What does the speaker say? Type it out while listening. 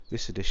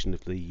This edition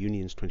of the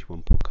Unions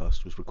 21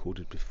 podcast was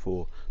recorded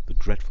before the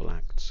dreadful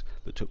acts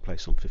that took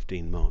place on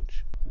 15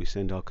 March. We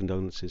send our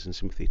condolences and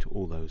sympathy to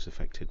all those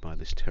affected by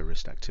this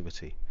terrorist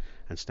activity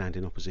and stand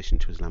in opposition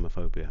to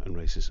Islamophobia and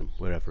racism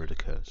wherever it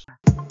occurs.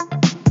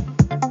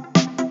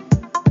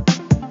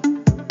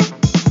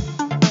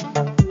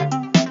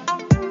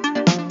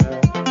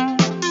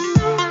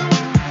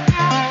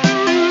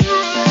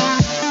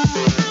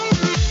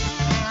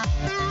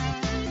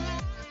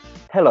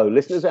 Hello,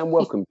 listeners, and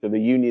welcome to the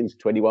Unions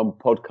 21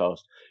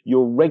 podcast,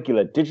 your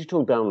regular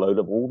digital download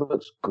of all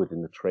that's good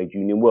in the trade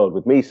union world,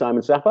 with me,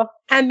 Simon Sapper.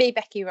 And me,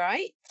 Becky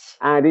Wright.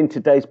 And in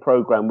today's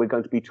programme, we're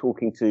going to be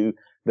talking to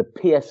the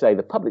PSA,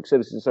 the Public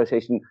Services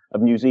Association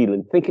of New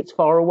Zealand. Think it's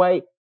far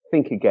away?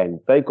 Think again.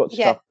 They've got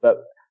stuff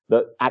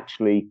that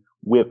actually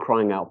we're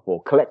crying out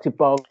for. Collective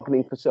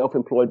bargaining for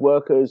self-employed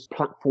workers,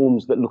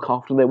 platforms that look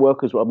after their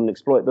workers rather than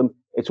exploit them.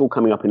 It's all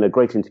coming up in a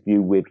great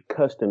interview with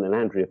Kirsten and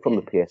Andrea from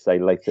the PSA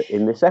later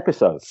in this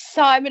episode.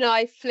 Simon and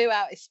I flew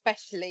out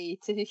especially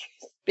to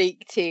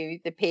speak to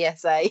the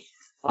PSA.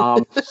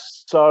 I'm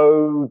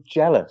so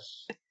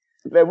jealous.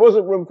 There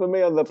wasn't room for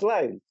me on the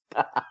plane.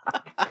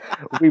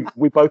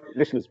 we both,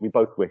 listeners, we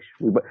both wish.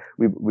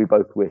 We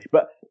both wish.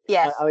 But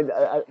yes. I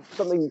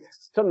mean,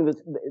 something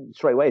that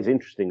straight away is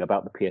interesting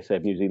about the PSA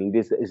of New Zealand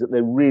is that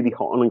they're really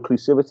hot on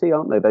inclusivity,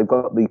 aren't they? They've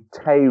got the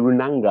Te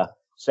Runanga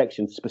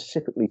section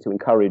specifically to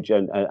encourage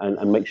and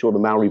make sure the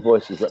Maori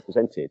voice is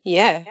represented.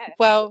 Yeah.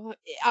 Well,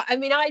 I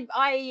mean,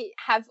 I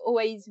have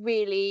always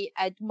really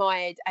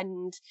admired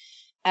and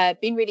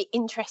been really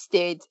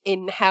interested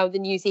in how the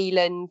New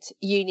Zealand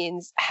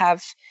unions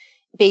have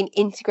been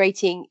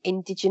integrating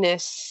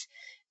Indigenous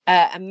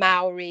and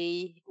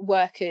Maori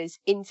workers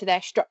into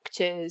their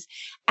structures,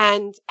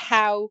 and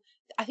how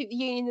I think the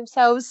union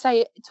themselves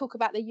talk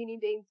about the union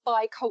being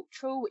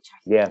bicultural, which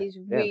I think is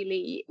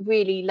really,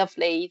 really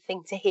lovely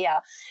thing to hear.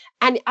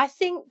 And I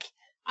think,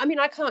 I mean,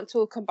 I can't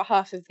talk on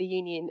behalf of the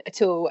union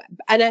at all.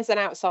 And as an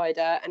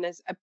outsider and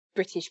as a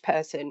British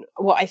person,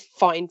 what I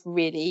find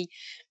really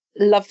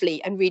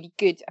lovely and really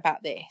good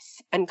about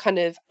this, and kind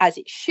of as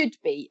it should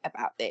be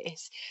about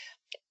this,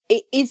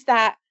 it is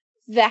that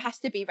there has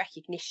to be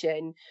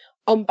recognition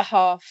on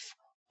behalf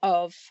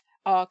of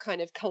our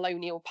kind of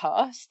colonial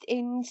past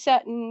in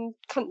certain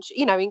countries,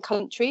 in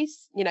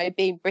countries,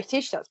 being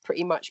British, that's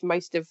pretty much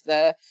most of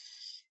the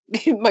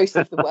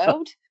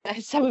world.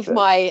 Some of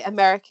my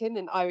American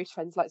and Irish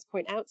friends like to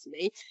point out to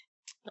me,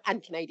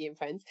 and Canadian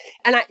friends,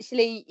 and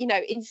actually,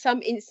 in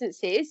some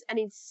instances and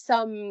in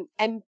some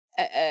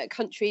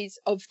countries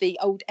of the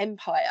old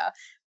empire,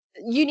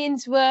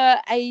 unions were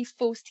a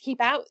force to keep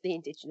out the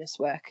Indigenous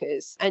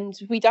workers, and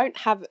we don't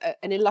have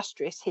an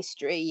illustrious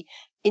history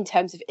in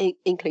terms of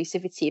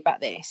inclusivity about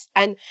this.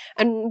 And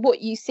what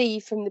you see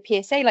from the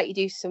PSA, like you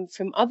do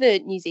from other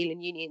New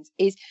Zealand unions,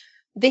 is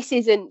this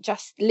isn't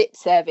just lip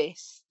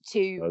service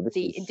to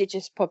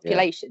Indigenous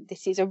population. Yeah.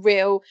 This is a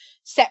real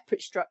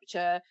separate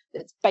structure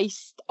that's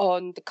based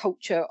on the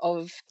culture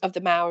of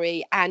the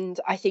Maori, and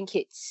I think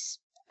it's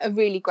a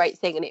really great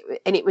thing,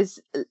 and it was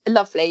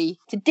lovely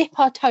to dip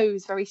our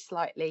toes very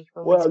slightly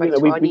when we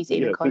spoke to our New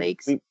Zealand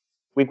colleagues.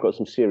 We've got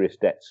some serious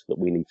debts that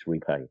we need to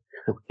repay,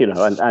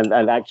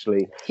 and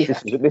actually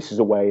this is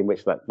a way in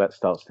which that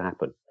starts to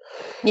happen.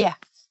 Yeah.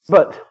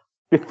 But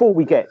before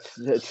we get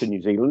to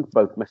New Zealand,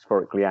 both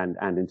metaphorically and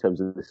in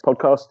terms of this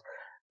podcast,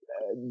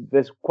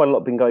 there's quite a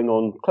lot been going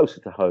on closer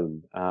to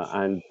home,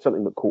 and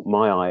something that caught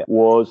my eye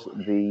was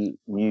the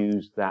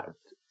news that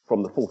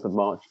from the 4th of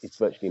March, it's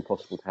virtually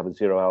impossible to have a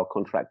 0-hour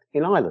contract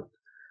in Ireland.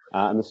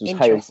 And this was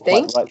hailed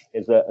quite right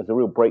as a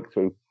real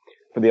breakthrough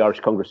for the Irish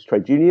Congress of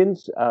Trade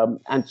Unions.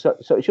 And so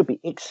it should be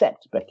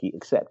except.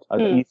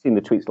 You've seen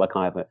the tweets like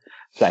I have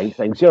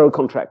saying 0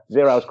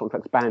 hours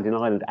contracts banned in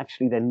Ireland.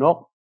 Actually, they're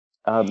not.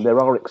 There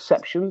are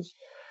exceptions.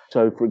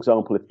 So, for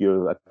example, if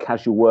you're a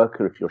casual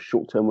worker, if you're a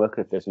short-term worker,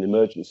 if there's an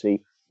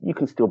emergency, you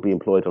can still be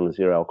employed on a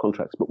 0-hour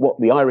contract. But what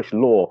the Irish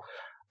law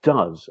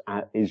does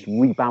is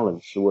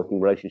rebalance the working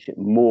relationship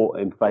more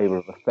in favour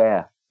of a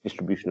fair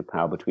distribution of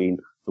power between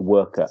the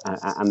worker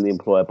and the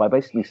employer, by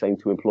basically saying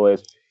to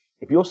employers,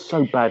 if you're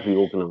so badly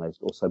organised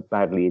or so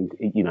badly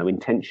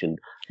intentioned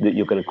that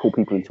you're going to call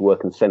people into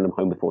work and send them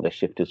home before their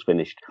shift is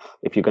finished,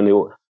 if you're going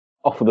to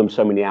offer them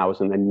so many hours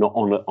and then not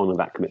honour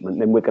that commitment,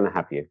 then we're going to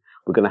have you.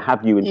 We're going to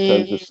have you in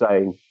terms of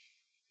saying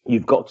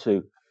you've got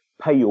to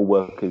pay your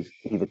workers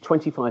either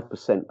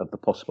 25% of the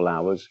possible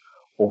hours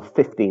or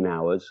 15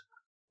 hours,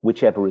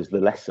 whichever is the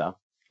lesser,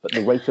 but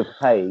the rate of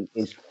pay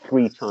is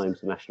 3 times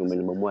the national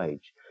minimum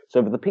wage.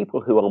 So for the people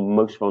who are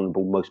most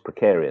vulnerable, most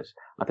precarious,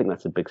 I think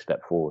that's a big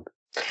step forward.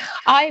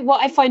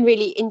 What I find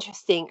really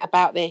interesting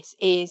about this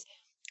is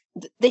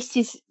this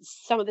is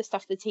some of the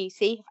stuff the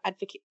TC have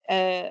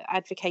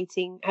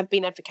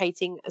been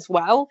advocating as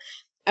well,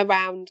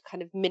 around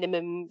kind of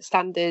minimum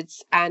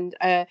standards, and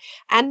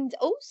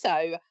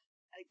also,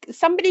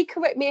 somebody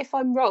correct me if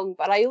I'm wrong,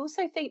 but I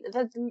also think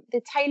that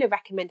the Taylor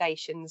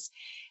recommendations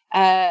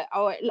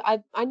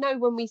I know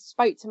when we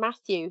spoke to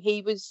Matthew,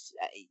 he was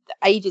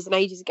ages and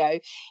ages ago,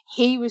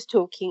 he was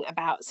talking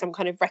about some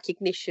kind of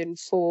recognition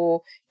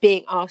for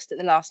being asked at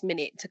the last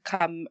minute to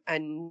come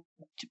and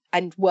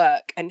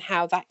work, and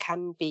how that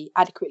can be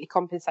adequately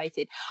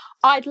compensated.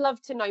 I'd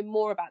love to know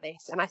more about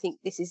this, and I think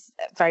this is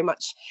very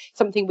much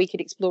something we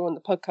could explore on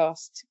the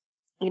podcast,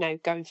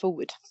 going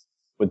forward.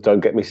 But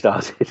don't get me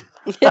started.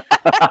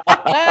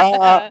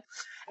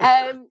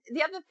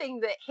 The other thing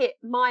that hit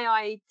my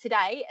eye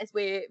today as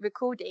we're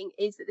recording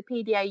is that the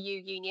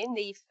PDAU union,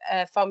 the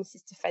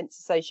Pharmacists Defence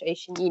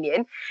Association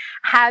union,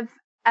 have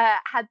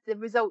had the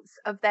results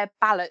of their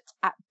ballot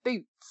at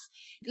Boots.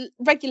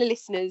 Regular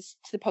listeners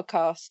to the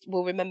podcast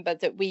will remember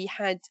that we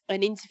had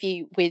an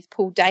interview with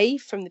Paul Day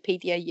from the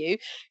PDAU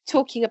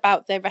talking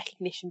about their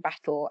recognition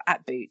battle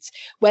at Boots,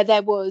 where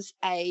there was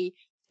a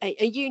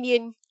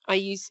union, I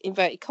use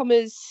inverted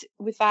commas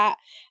with that,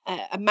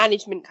 a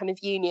management kind of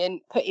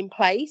union put in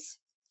place,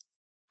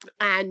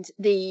 and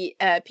the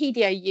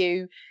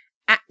PDAU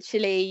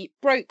actually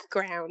broke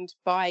ground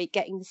by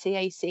getting the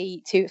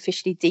CAC to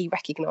officially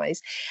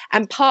de-recognise.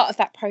 And part of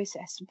that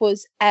process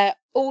was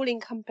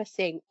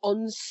all-encompassing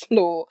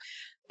onslaught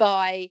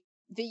by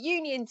the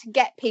union to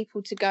get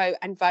people to go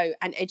and vote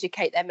and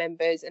educate their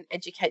members and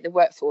educate the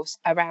workforce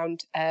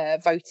around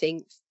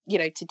voting,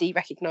 to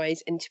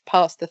de-recognise and to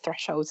pass the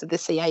thresholds of the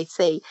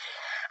CAC.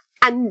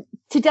 And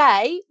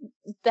today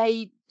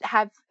they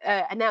have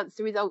announced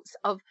the results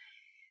of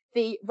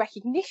the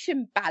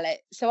recognition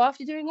ballot. So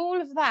after doing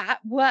all of that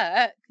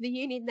work, the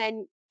union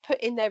then put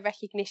in their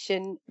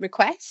recognition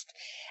request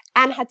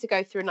and had to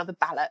go through another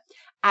ballot.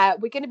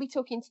 We're going to be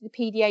talking to the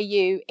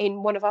PDAU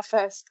in one of our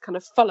first kind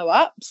of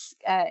follow-ups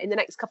in the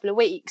next couple of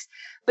weeks.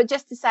 But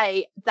just to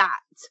say that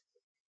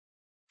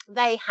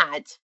they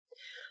had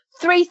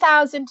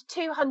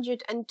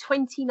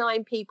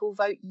 3,229 people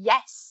vote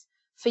yes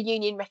for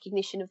union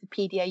recognition of the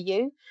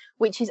PDAU,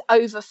 which is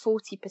over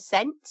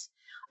 40%.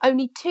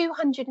 Only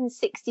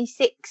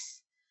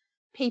 266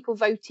 people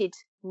voted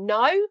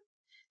no.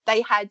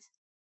 They had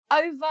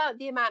over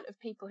the amount of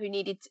people who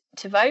needed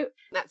to vote.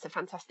 That's a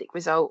fantastic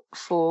result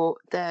for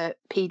the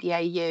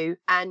PDAU,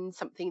 and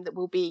something that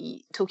we'll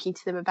be talking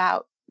to them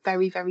about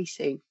very, very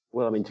soon.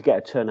 Well, I mean, to get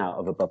a turnout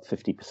of above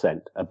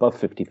 50%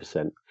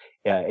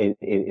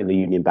 in the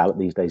union ballot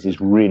these days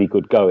is really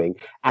good going.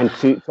 And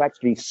to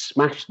actually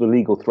smash the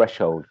legal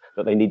threshold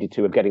that they needed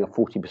to of getting a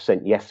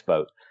 40% yes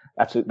vote,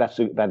 that's a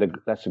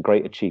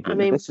great achievement.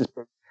 I mean,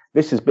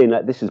 this has been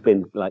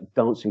like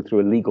dancing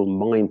through a legal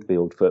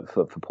minefield for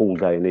Paul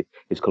Day and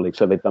his colleagues.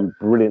 So they've done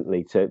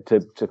brilliantly to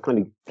kind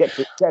of get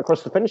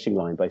across the finishing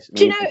line, basically.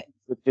 Do you know,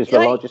 which is the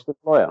largest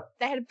employer.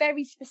 They had a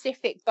very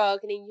specific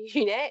bargaining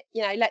unit.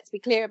 Let's be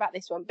clear about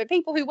this one. But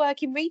people who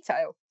work in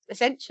retail,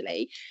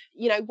 essentially,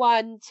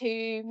 1,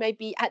 2,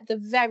 maybe at the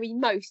very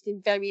most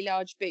in very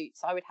large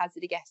Boots, I would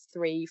hazard a guess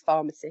 3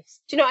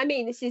 pharmacists. Do you know what I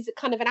mean? This is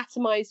kind of an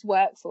atomised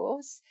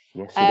workforce.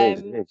 Yes,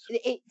 it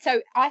is.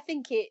 So I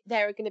think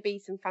there are going to be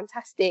some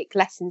fantastic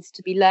lessons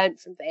to be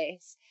learned from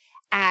this,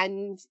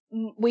 and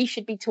we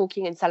should be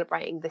talking and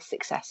celebrating this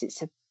success.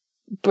 It's a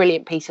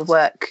brilliant piece of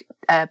work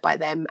by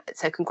them.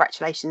 So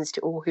congratulations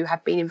to all who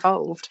have been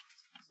involved.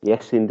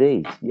 Yes,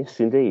 indeed.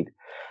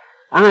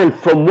 And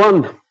from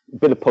one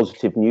bit of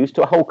positive news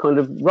to a whole kind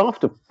of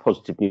raft of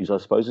positive news, I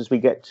suppose, as we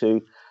get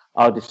to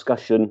our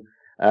discussion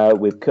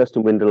with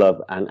Kirsten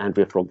Windelove and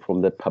Andrea Fromp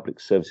from the Public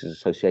Services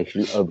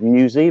Association of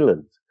New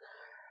Zealand.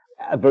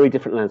 A very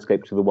different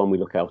landscape to the one we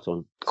look out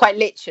on. Quite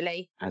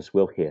literally. As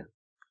we'll hear.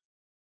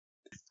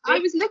 I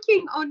was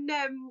looking on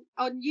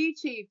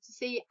YouTube to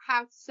see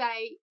how to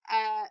say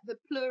the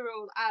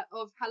plural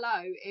of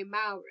hello in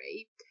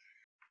Maori.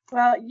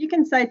 Well, you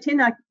can say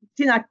tēnā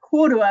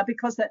korua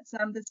because that's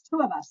there's 2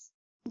 of us.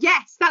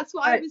 Yes, that's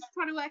what I was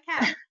trying to work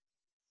out.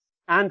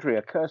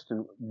 Andrea,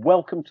 Kirsten,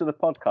 welcome to the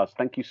podcast.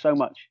 Thank you so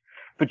much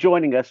for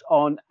joining us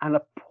on an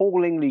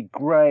appallingly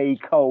grey,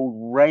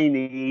 cold,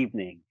 rainy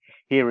evening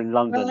here in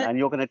London. And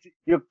you're gonna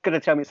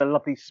tell me it's a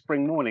lovely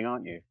spring morning,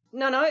 aren't you?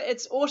 No,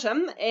 it's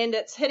autumn and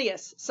it's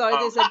hideous. So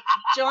there's a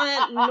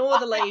giant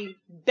northerly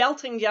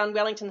belting down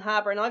Wellington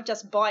Harbour, and I've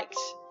just biked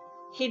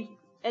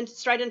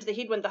straight into the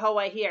headwind the whole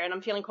way here, and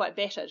I'm feeling quite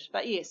battered.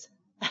 But yes,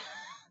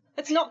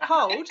 it's not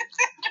cold.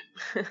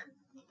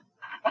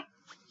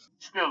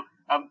 Still,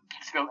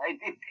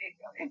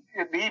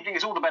 the evening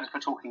is all the better for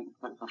talking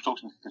to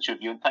the two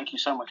of you, and thank you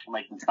so much for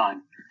making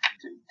time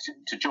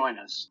to join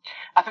us.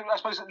 I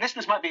suppose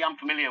listeners might be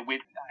unfamiliar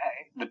with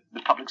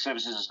the Public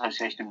Services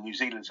Association of New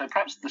Zealand, so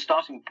perhaps the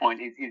starting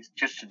point is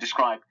just to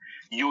describe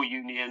your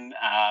union,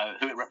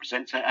 who it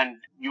represents, and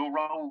your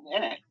role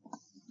in it.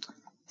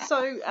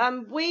 So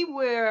we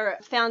were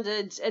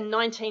founded in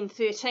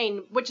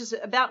 1913, which is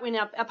about when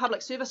our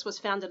public service was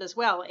founded as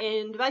well.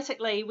 And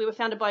basically, we were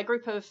founded by a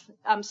group of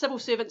civil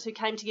servants who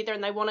came together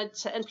and they wanted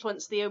to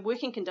influence their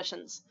working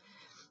conditions.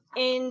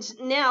 And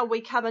now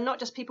we cover not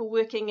just people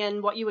working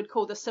in what you would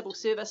call the civil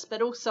service,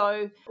 but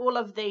also all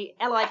of the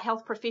allied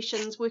health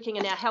professions working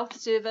in our health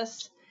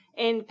service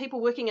and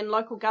people working in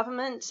local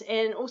government,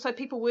 and also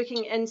people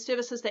working in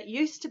services that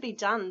used to be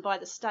done by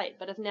the state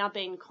but have now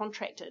been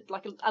contracted,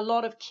 like a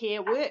lot of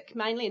care work,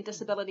 mainly in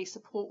disability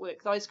support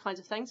work, those kinds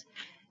of things.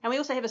 And we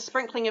also have a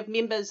sprinkling of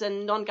members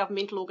in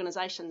non-governmental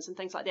organisations and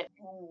things like that.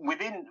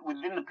 Within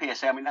the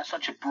PSA, I mean, that's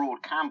such a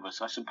broad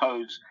canvas. I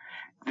suppose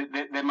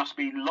there must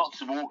be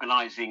lots of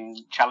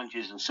organising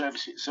challenges and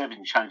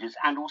servicing challenges,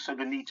 and also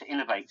the need to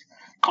innovate,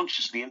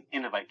 consciously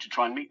innovate to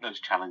try and meet those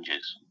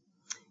challenges.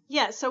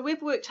 Yeah, so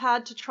we've worked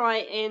hard to try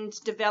and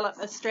develop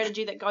a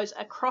strategy that goes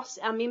across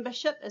our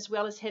membership, as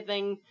well as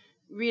having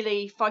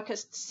really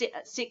focused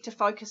sector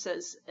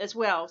focuses as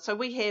well. So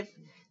we have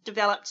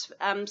developed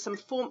some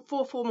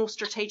four formal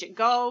strategic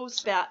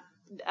goals about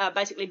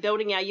basically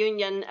building our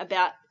union,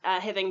 about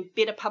having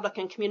better public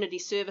and community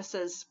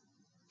services,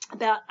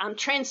 about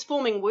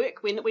transforming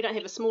work. We don't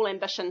have a small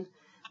ambition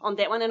on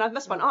that one. And I've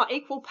missed one.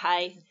 Equal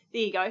pay.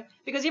 There you go.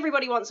 Because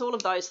everybody wants all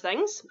of those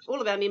things.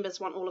 All of our members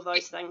want all of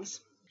those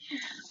things.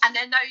 And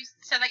then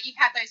so that you've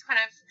had those kind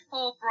of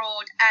four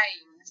broad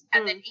aims,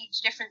 and then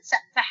each different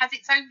sector has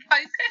its own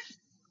focus.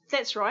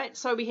 That's right.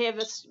 So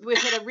we've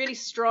had a really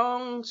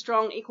strong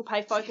equal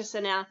pay focus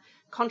in our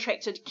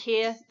contracted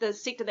care, the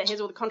sector that has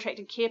all the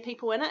contracted care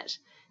people in it.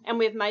 And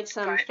we've made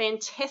some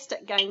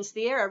fantastic gains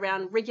there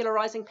around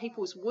regularising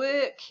people's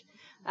work,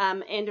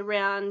 and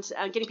around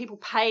getting people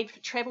paid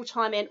for travel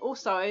time. And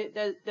also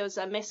there's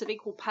a massive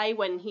equal pay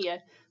win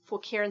here for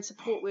care and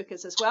support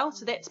workers as well.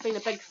 So that's been a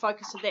big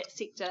focus of that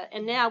sector.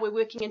 And now we're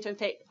working into, in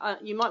fact,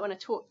 you might want to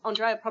talk,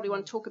 Andrea probably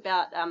want to talk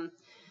about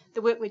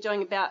the work we're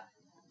doing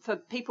for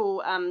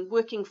people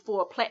working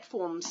for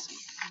platforms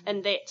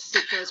in that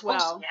sector as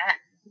well.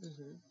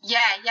 Yeah,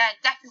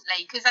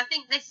 definitely. Because I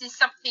think this is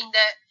something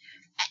that,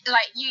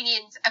 like,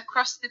 unions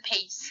across the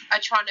piece are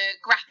trying to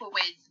grapple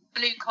with.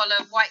 Blue collar,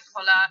 white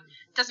collar,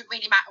 doesn't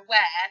really matter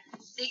where.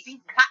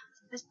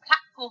 This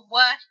platform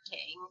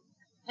working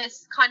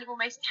has kind of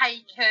almost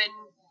taken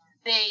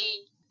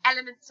the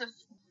elements of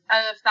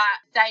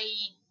that day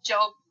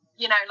job,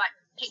 like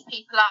pick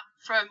people up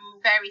from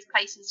various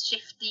places,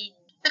 shifty,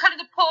 the kind of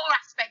the poor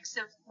aspects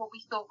of what we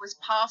thought was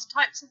past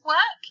types of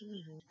work,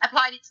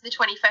 applied it to the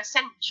 21st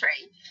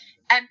century.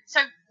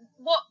 So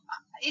what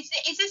is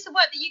this the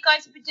work that you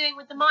guys have been doing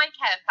with the My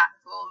Care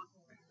platform?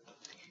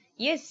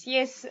 Yes.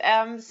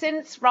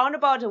 Since round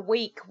about a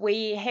week,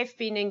 we have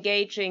been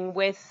engaging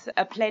with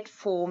a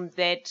platform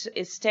that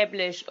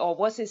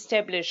was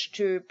established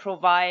to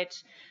provide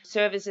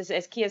services,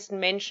 as Kirsten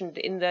mentioned,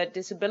 in the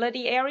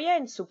disability area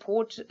and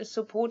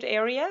support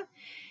area.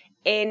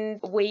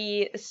 And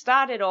we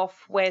started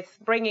off with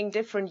bringing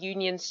different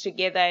unions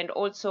together, and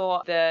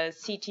also the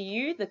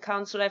CTU, the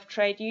Council of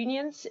Trade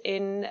Unions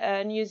in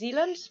New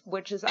Zealand,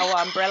 which is our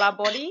umbrella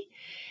body,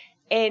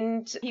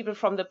 and people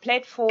from the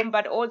platform,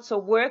 but also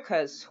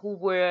workers who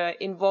were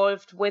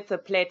involved with the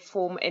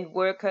platform, and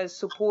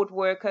support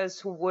workers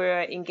who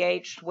were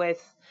engaged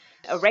with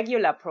a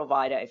regular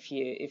provider, if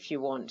you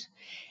want.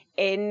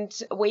 And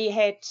we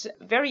had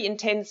very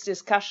intense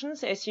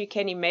discussions, as you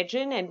can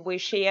imagine, and we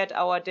shared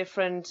our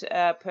different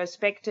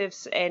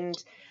perspectives and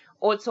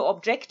also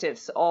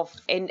objectives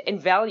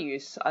and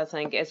values, I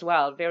think, as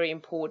well, very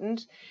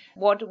important.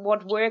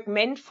 What work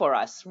meant for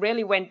us,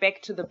 really went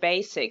back to the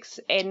basics.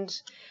 And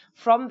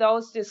from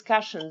those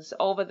discussions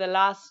over the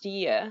last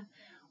year,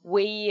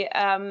 we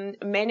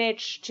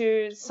managed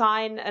to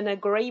sign an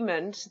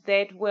agreement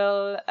that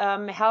will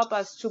help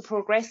us to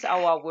progress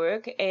our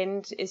work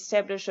and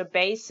establish a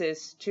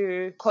basis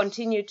to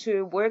continue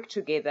to work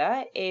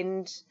together.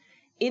 And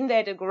in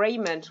that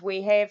agreement,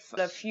 we have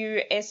a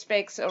few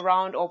aspects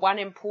around, or one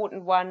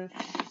important one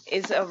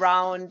is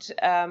around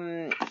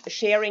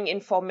sharing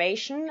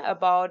information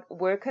about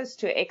workers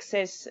to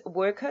access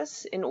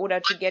workers in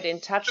order to get in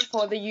touch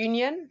for the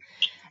union.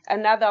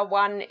 Another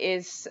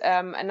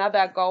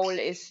goal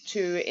is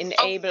to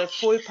enable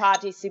full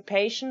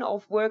participation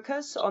of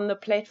workers on the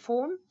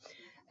platform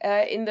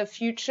in the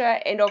future,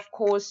 and of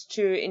course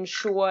to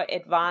ensure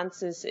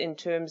advances in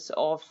terms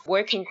of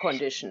working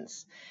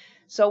conditions.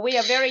 So we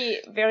are very,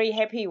 very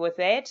happy with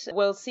that.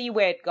 We'll see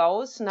where it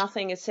goes.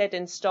 Nothing is set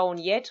in stone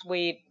yet.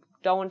 We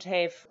don't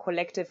have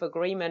collective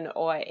agreement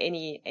or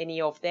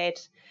any of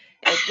that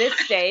at this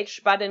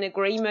stage, but an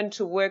agreement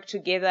to work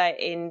together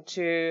and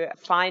to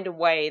find a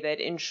way that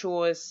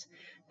ensures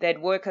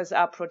that workers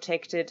are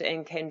protected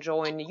and can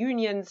join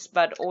unions,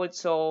 but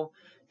also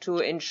to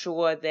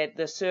ensure that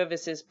the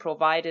services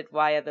provided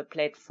via the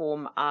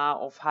platform are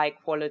of high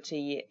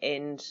quality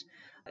and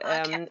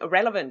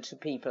relevant to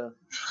people.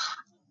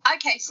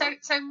 Okay, so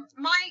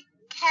My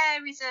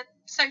Care is a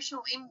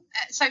social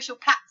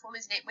platform,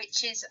 isn't it,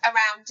 which is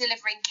around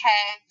delivering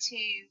care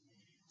to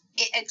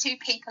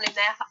people in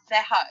their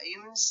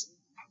homes.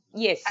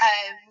 Yes.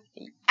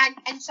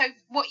 And so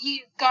what you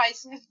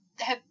guys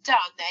have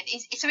done then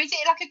is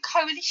it like a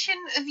coalition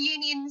of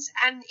unions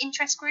and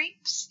interest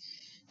groups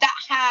that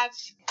have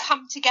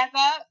come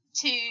together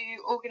to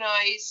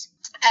organise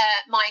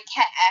My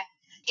Care?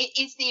 It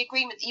is the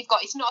agreement that you've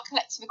got. It's not a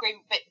collective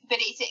agreement, but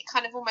is it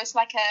kind of almost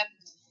like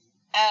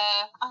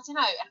I don't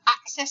know, an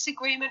access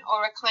agreement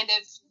or a kind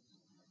of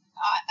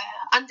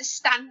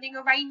understanding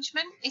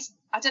arrangement.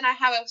 I don't know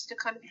how else to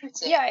kind of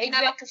put it. Yeah, you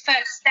know, like a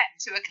first step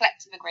to a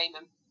collective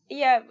agreement.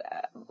 Yeah,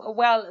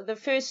 well, the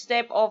first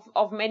step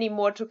of many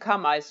more to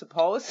come, I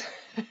suppose.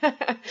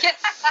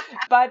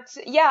 But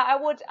yeah,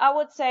 I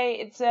would say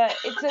it's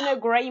an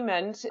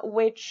agreement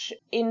which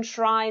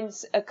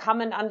enshrines a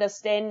common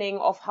understanding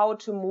of how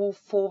to move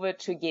forward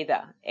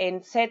together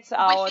and sets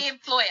out with the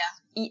employer.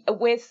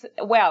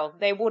 Well,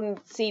 they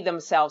wouldn't see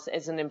themselves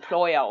as an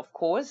employer, of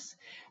course.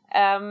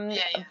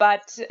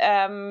 But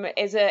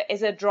as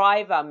a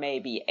driver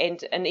maybe,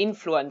 and an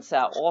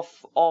influencer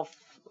of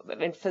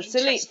and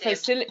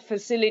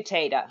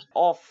facilitator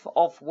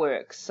of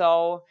work.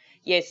 So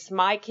yes,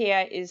 My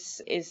Care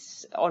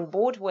is on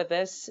board with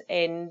this,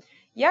 and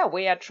yeah,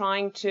 we are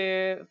trying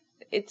to.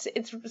 It's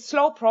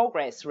slow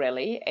progress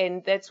really,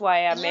 and that's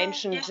why I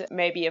mentioned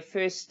maybe a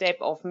first step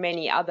of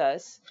many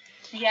others.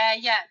 Yeah.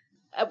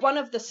 One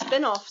of the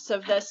spin-offs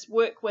of this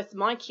work with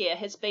My Care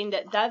has been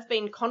that they've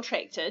been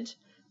contracted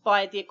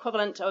by the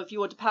equivalent of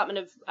your Department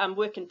of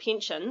Work and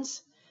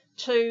Pensions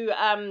to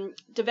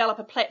develop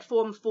a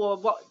platform for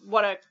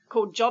what are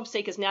called job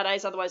seekers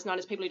nowadays, otherwise known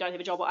as people who don't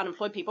have a job or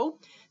unemployed people.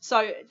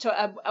 So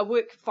to a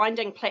work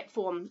finding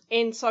platform.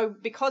 And so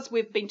because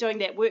we've been doing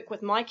that work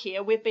with My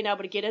Care, we've been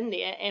able to get in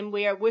there, and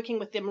we are working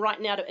with them right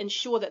now to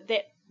ensure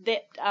that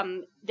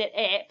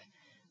app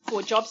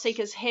for job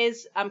seekers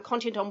has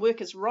content on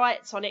workers'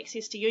 rights, on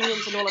access to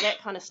unions and all of that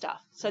kind of stuff.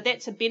 So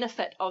that's a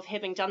benefit of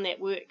having done that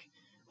work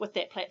with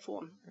that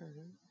platform.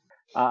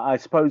 I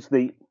suppose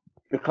the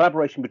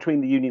collaboration between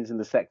the unions in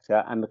the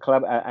sector and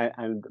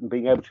and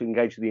being able to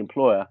engage the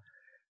employer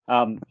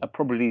are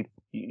probably,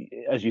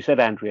 as you said,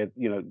 Andrea,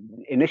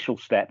 initial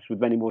steps with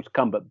many more to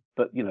come, but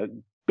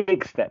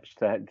big steps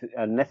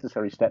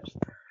necessary steps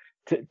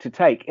to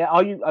take.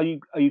 Are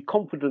you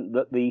confident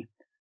that the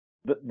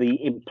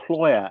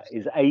employer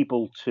is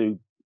able to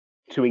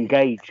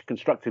engage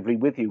constructively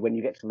with you when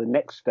you get to the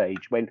next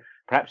stage, when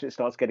perhaps it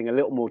starts getting a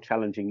little more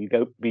challenging? You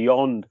go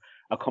beyond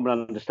a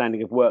common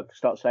understanding of work to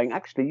start saying,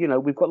 actually,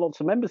 we've got lots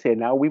of members here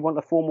now. We want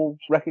a formal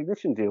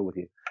recognition deal with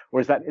you.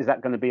 Or is that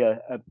going to be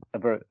a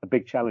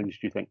big challenge,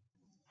 do you think?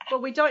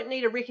 Well, we don't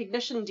need a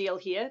recognition deal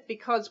here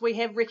because we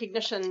have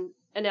recognition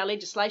in our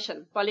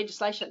legislation, by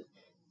legislation.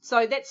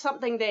 So that's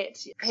something that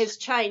has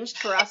changed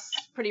for us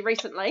pretty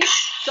recently.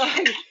 So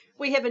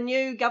we have a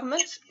new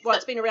government. Well,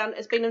 it's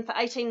been in for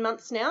 18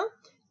 months now.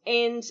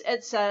 And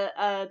it's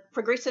a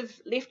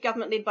progressive left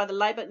government led by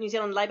the New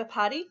Zealand Labour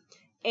Party.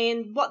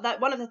 And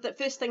one of the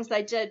first things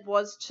they did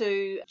was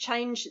to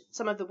change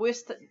some of the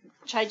worst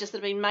changes that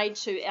have been made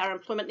to our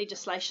employment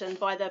legislation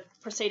by the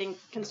preceding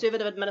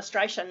Conservative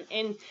administration.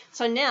 And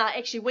so now,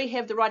 actually, we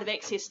have the right of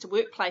access to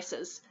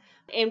workplaces,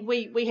 and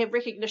we have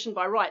recognition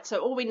by right. So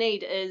all we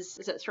need is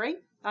it 3?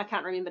 I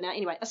can't remember now.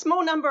 Anyway, a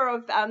small number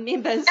of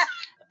members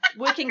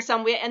working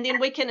somewhere, and then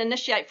we can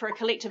initiate for a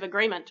collective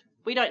agreement.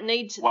 We don't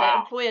need to, the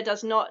employer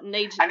does not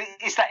need to. And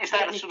is that a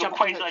sort of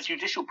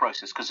quasi-judicial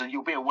process? Because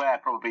you'll be aware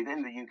probably that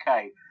in the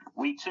UK,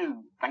 we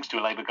too, thanks to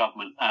a Labour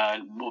government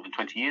more than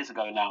 20 years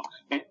ago now,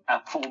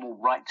 a formal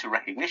right to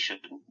recognition,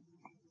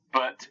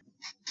 but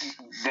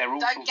there are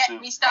all sorts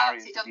of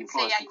barriers that the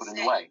employers can put in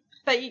the way.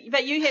 But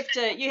you have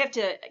to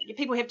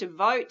people have to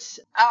vote.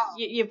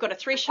 You've got a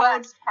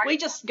threshold. We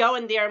just go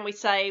in there and we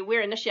say we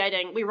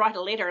write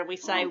a letter and we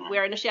say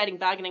we're initiating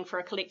bargaining for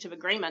a collective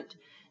agreement.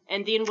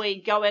 And then we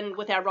go in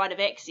with our right of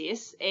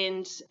access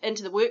and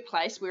into the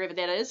workplace, wherever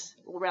that is,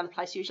 all around the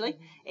place usually,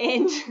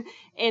 and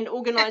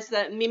organise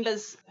the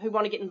members who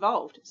want to get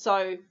involved.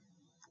 So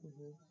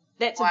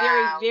that's a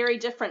very, very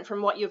different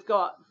from what you've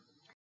got.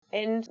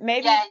 And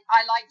maybe I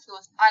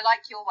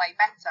like your way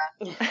better.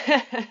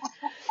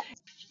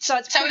 So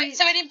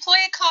an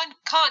employer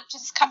can't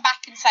just come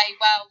back and say,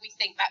 well, we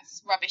think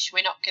that's rubbish.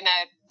 We're not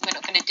gonna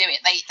do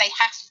it. They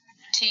have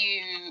to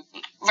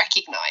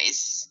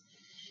recognise.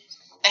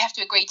 They have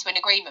to agree to an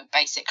agreement,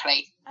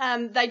 basically.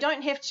 They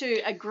don't have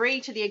to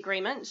agree to the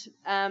agreement,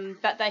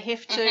 but they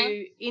have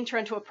to enter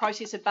into a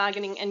process of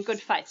bargaining in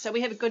good faith. So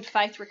we have a good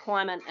faith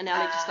requirement in our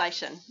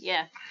legislation.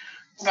 Yeah.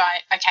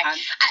 Right. Okay.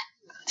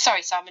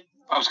 Sorry, Simon.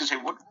 I was going to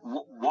say,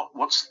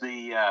 what's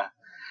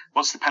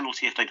the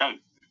penalty if they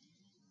don't?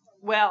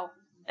 Well,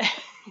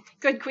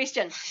 good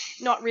question.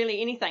 Not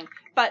really anything.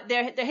 But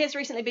there has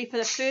recently been, for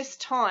the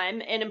first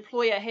time, an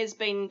employer has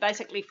been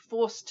basically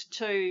forced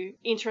to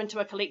enter into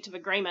a collective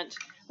agreement.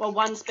 Well,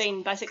 one's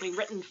been basically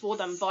written for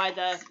them by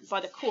the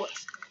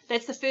courts.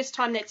 That's the first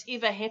time that's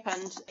ever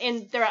happened,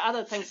 and there are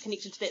other things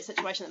connected to that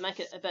situation that make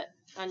it a bit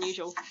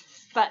unusual.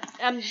 But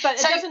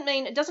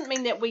it doesn't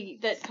mean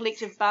that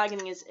collective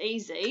bargaining is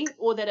easy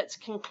or that it's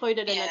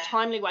concluded in a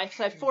timely way.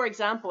 So, for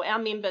example, our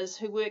members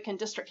who work in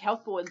district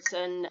health boards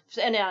and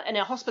in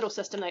our hospital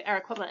system, our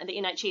equivalent in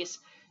the NHS,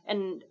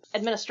 and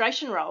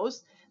administration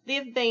roles,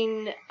 they've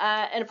been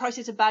in a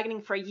process of bargaining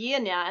for a year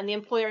now, and the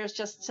employer is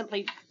just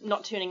simply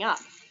not turning up.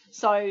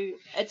 So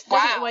it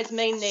doesn't always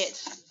mean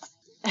that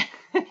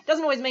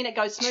doesn't always mean it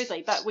goes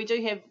smoothly, but we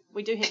do have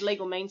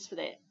legal means for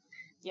that.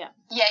 Yeah,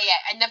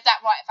 and that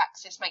right of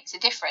access makes a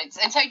difference.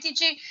 And so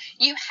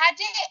you had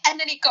it and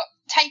then it got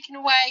taken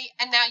away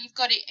and now you've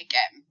got it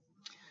again?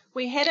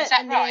 we had it,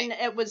 and then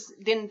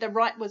then the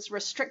right was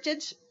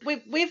restricted.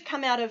 We've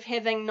come out of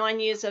having 9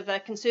 years of a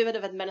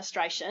Conservative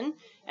administration,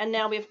 and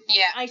now we've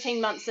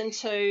 18 months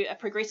into a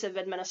Progressive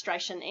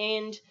administration,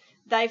 and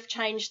they've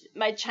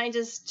made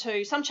changes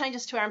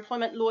to our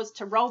employment laws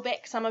to roll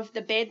back some of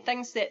the bad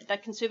things that the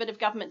Conservative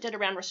government did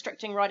around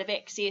restricting right of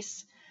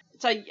access.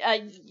 So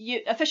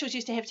officials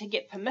used to have to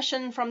get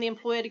permission from the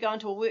employer to go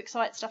into a work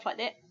site, stuff like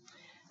that.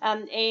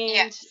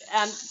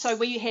 So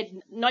we had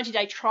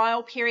 90-day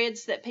trial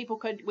periods that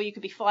where you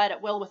could be fired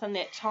at will within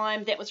that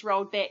time. That was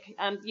rolled back.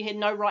 You had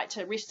no right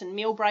to rest and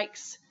meal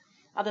breaks,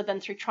 other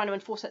than through trying to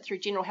enforce it through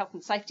general health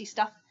and safety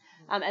stuff.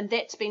 And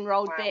that's been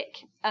rolled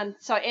back. And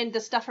the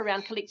stuff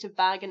around collective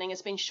bargaining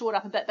has been shored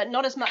up a bit, but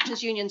not as much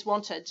as unions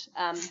wanted.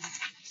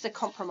 It's a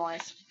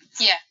compromise.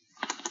 Yeah.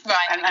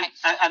 Right.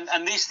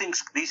 And these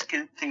things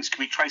can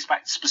be traced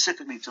back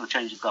specifically to the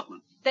change of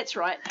government. That's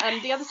right.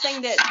 The other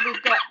thing that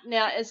we've got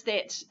now is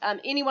that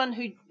anyone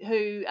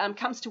who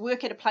comes to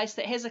work at a place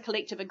that has a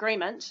collective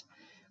agreement,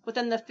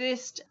 within the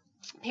first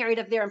period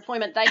of their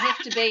employment, they have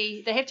to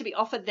be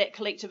offered that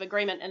collective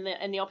agreement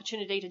and the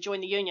opportunity to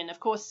join the union. Of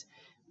course,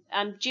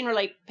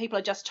 generally people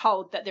are just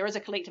told that there is a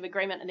collective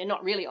agreement and they're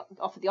not really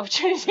offered the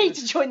opportunity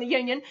to join the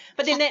union.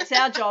 But then that's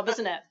our job,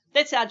 isn't it?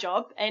 That's our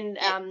job, and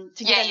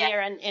to get in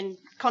there and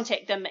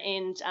contact them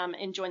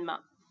and join them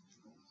up.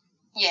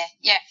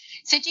 Yeah.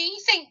 So do you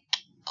think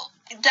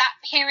that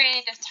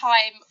period of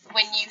time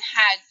when you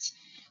had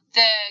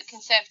the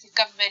Conservative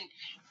government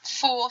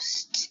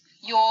forced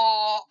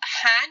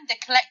the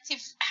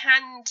collective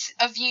hand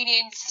of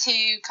unions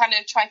to kind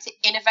of try to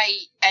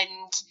innovate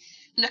and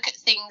look at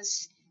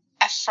things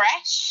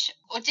afresh,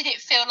 or did it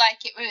feel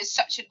like it was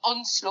such an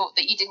onslaught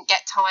that you didn't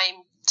get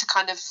time to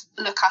kind of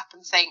look up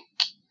and think,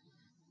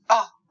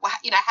 oh, well,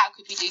 how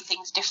could we do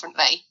things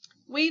differently?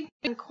 We've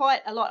done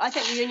quite a lot. I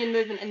think the union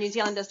movement in New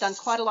Zealand has done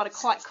quite a lot of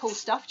quite cool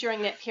stuff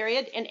during that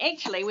period, and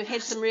actually we've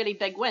had some really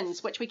big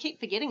wins, which we keep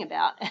forgetting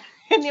about.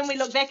 And then we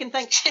look back and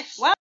think,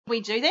 wow, did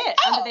we do that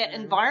under that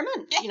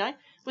environment? Yeah.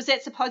 Was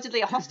that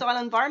supposedly a hostile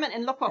environment?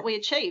 And look what we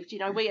achieved.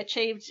 We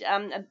achieved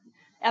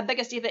our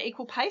biggest ever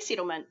equal pay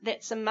settlement.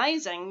 That's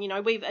amazing.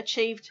 We've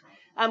achieved...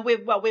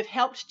 We've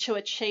helped to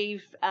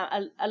achieve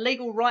a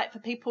legal right for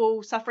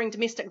people suffering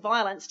domestic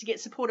violence to get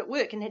support at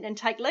work and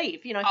take leave.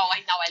 Oh, I know,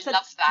 I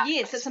love that.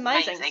 Yes, it's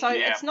amazing. So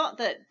it's not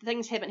that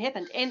things haven't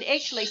happened, and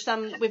actually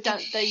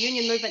the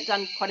union movement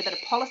done quite a bit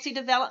of policy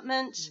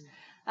development.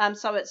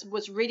 So it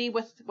was ready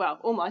with,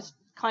 almost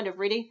kind of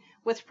ready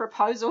with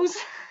proposals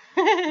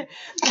when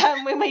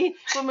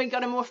we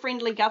got a more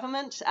friendly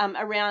government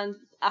around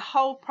a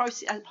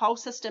whole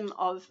system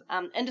of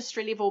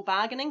industry level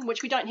bargaining,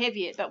 which we don't have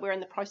yet, but we're in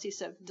the process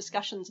of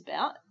discussions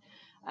about.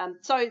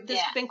 So there's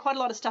been quite a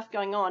lot of stuff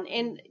going on,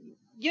 and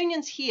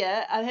unions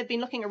here have been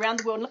looking around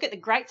the world and look at the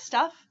great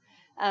stuff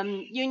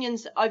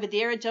unions over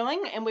there are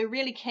doing, and we're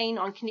really keen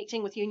on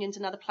connecting with unions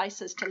in other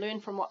places to learn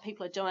from what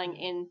people are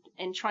doing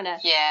and trying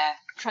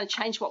to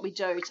change what we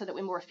do so that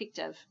we're more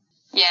effective.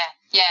 Yeah.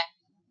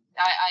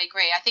 I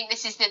agree. I think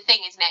this is the thing,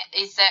 isn't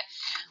it? Is that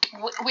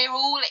we're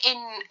all in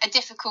a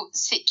difficult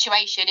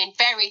situation in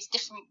various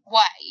different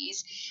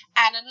ways,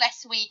 and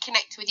unless we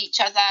connect with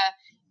each other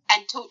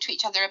and talk to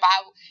each other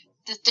about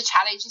the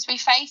challenges we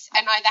face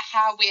and either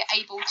how we're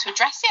able to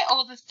address it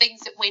or the things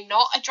that we're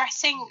not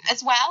addressing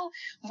as well,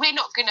 we're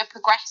not going to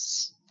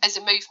progress as a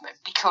movement,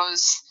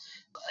 because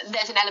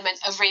there's an element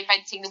of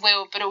reinventing the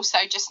wheel, but also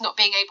just not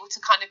being able to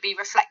kind of be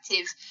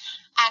reflective.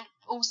 And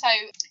also,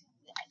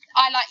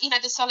 I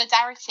like, the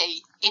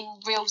solidarity in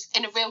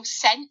a real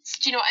sense.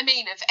 Do you know what I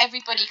mean? Of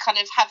everybody kind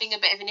of having a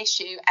bit of an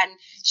issue and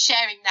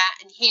sharing that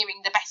and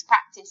hearing the best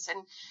practice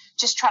and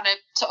just trying to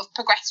sort of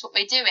progress what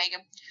we're doing.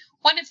 And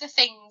one of the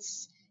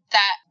things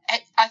that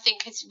I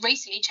think has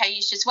recently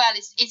changed as well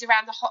is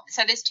around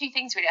so there's two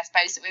things really, I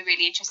suppose, that we're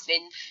really interested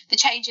in. The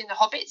change in the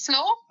Hobbits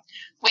law,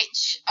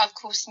 which of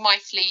course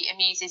mightily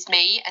amuses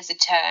me as a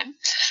term,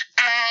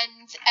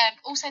 and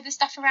also the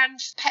stuff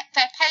around fair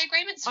pay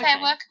agreements,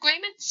 fair work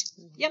agreements.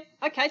 Yep.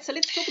 Okay, so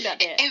let's talk about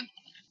that.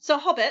 So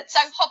hobbits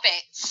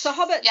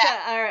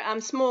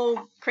are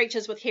small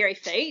creatures with hairy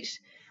feet.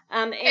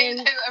 And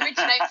who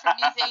originate from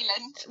New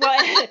Zealand.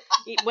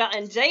 Well,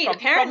 indeed,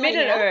 apparently. From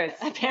Middle Earth.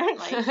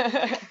 Apparently.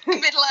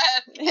 Middle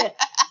Earth. Yeah.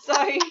 So,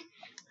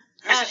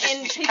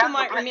 and people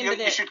might remember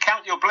that. You should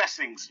count your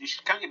blessings. You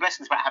should count your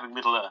blessings about having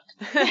Middle Earth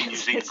in New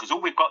Zealand, because all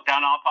we've got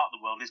down our part of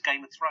the world is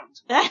Game of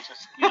Thrones.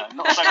 Just,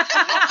 not so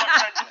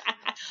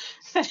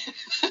friendly.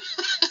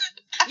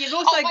 You've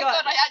also got.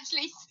 God, I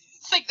actually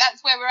think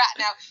that's where we're at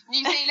now.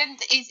 New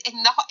Zealand is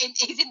in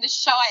the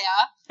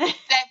Shire.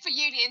 For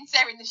unions,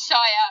 they're in the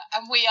Shire,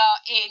 and we are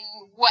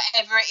in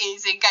whatever it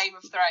is in Game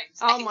of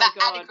Thrones. I think that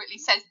adequately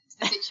says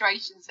the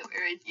situations that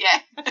we're in. Yeah.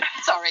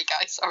 Sorry,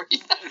 guys. Sorry.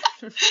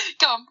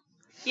 Go on.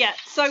 Yeah.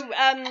 So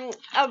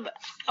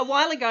a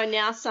while ago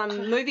now,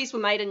 some movies were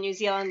made in New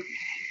Zealand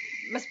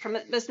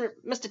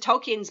Mr.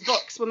 Tolkien's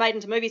books were made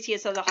into movies here,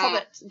 so the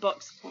Hobbit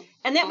books.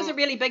 And that was a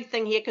really big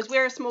thing here because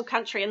we're a small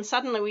country, and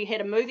suddenly we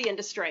had a movie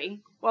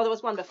industry. Well, there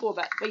was one before,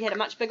 but we had a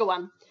much bigger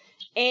one.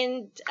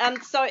 And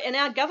so in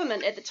our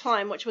government at the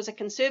time, which was a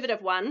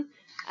conservative one,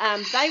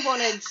 they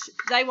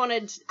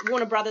wanted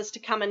Warner Brothers to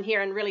come in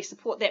here and really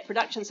support that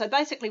production. So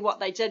basically what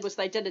they did was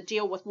they did a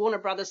deal with Warner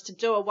Brothers to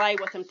do away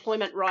with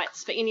employment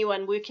rights for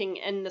anyone working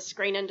in the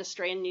screen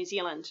industry in New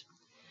Zealand.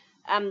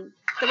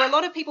 There were a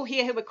lot of people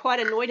here who were quite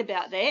annoyed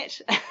about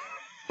that.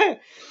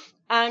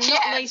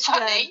 Not least,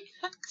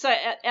 so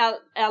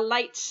our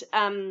late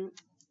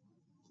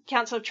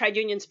Council of Trade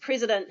Unions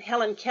president,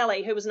 Helen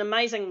Kelly, who was an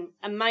amazing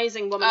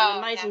woman, an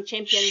amazing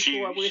champion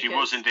for workers. She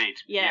was indeed.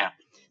 Yeah.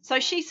 So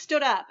she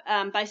stood up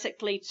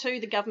basically to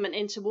the government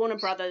and to Warner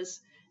Brothers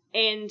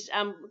and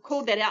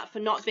called that out for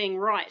not being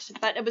right.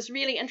 But it was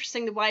really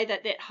interesting the way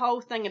that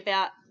whole thing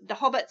about the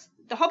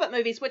Hobbit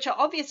movies, which are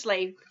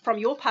obviously from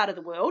your part of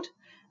the world,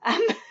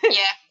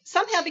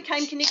 somehow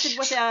became connected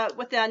with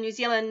our New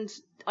Zealand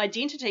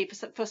identity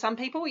for some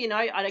people. You know,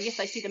 I guess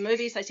they see the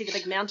movies, they see the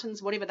big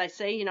mountains, whatever they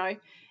see, you know.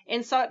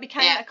 And so it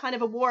became a kind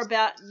of a war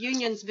about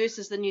unions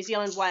versus the New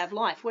Zealand way of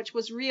life, which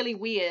was really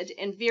weird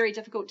and very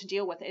difficult to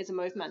deal with as a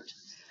movement,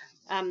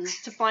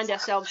 to find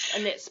ourselves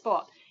in that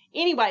spot.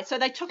 Anyway, so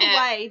they took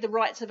away the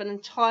rights of an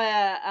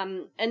entire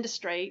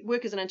industry,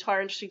 workers in an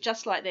entire industry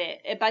just like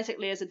that. It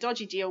basically is a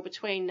dodgy deal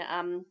between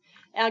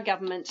our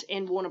government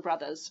and Warner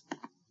Brothers.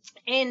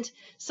 And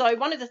so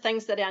one of the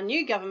things that our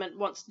new government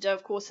wants to do,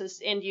 of course,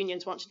 and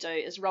unions want to do,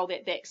 is roll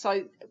that back.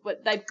 So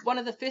one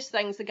of the first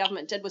things the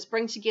government did was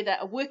bring together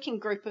a working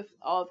group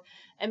of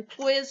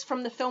employers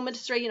from the film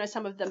industry, you know,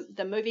 some of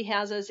the movie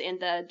houses and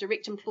the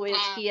direct employers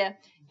here,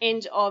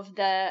 and of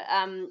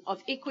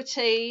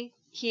Equity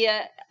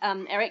here,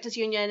 our actors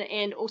union,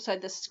 and also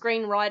the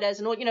screenwriters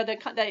and all, you know,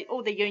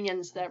 all the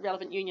unions, the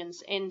relevant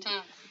unions,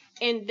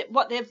 and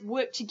what they've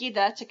worked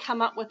together to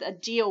come up with a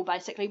deal,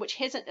 basically, which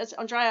hasn't, as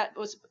Andrea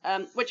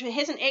which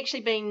hasn't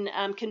actually been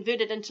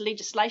converted into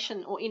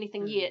legislation or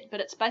anything yet,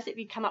 but it's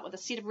basically come up with a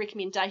set of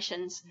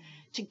recommendations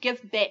to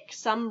give back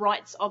some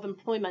rights of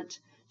employment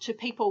to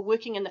people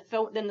working in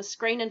the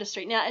screen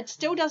industry. Now, it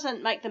still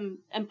doesn't make them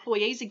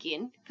employees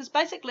again, because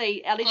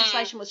basically our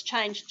legislation was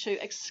changed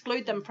to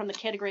exclude them from the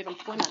category of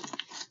employment,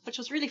 which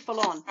was really full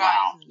on.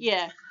 Wow.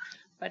 Yeah.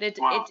 But it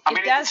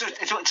does.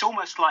 It's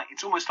almost like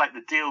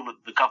the deal that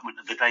the government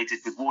of the day did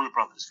with Warner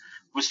Brothers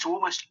was to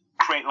almost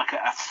create like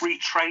a free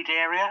trade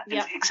area.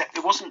 Yep. Except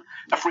it wasn't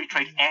a free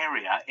trade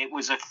area; it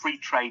was a free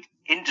trade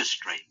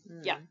industry.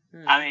 Yeah.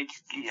 I mean,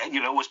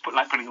 you know, always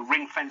putting a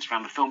ring fence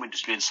around the film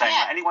industry and saying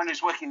anyone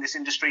who's working in this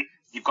industry,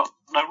 you've got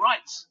no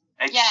rights.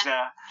 It's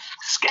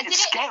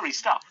scary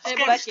stuff.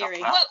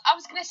 Scary. Well, I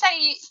was going to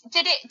say,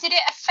 did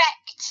it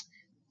affect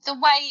the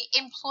way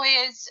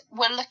employers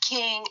were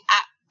looking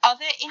at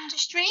other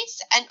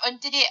industries, and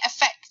did it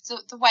affect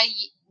the way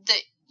that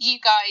you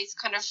guys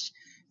kind of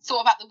thought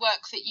about the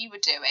work that you were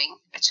doing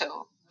at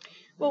all?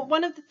 Well,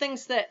 one of the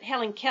things that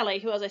Helen Kelly,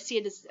 who, as I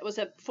said, was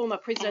a former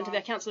president of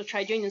our Council of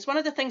Trade Unions, one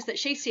of the things that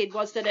she said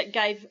was that it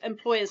gave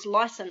employers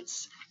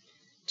license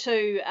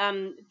to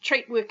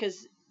treat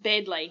workers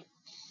badly.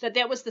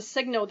 That was the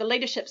signal, the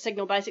leadership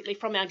signal, basically,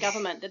 from our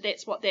government,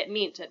 that's what that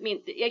meant. It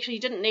meant that actually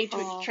you didn't need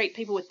to treat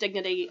people with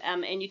dignity,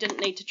 and you didn't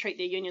need to treat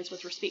their unions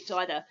with respect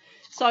either.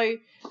 So,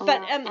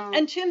 but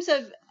in terms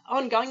of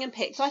ongoing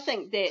impacts, I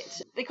think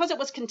that because it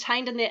was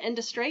contained in that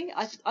industry,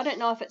 I don't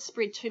know if it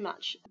spread too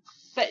much.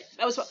 But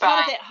it was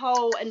part of that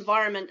whole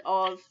environment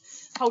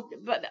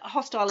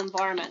hostile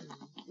environment.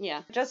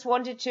 Yeah. Just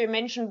wanted to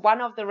mention one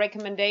of the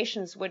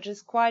recommendations, which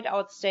is quite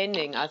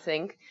outstanding, I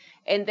think,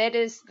 and that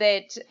is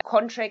that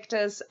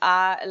contractors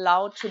are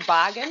allowed to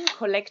bargain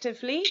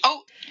collectively.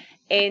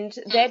 And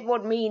that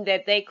would mean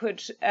that they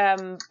could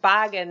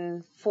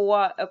bargain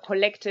for a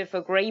collective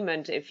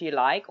agreement, if you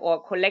like, or a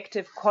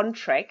collective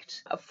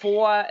contract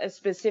for a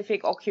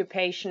specific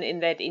occupation in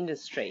that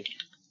industry.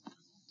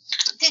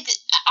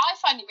 I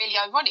find it really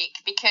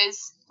ironic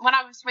because when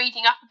I was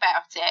reading up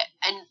about it,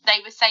 and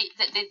they were saying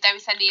that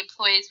the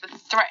employers were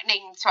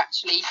threatening to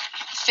actually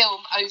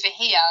film over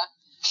here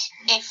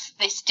if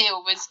this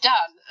deal was done,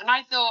 and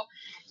I thought,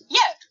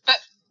 but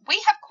we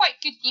have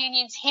quite good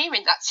unions here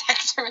in that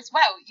sector as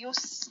well. You'll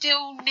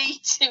still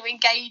need to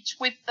engage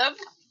with them.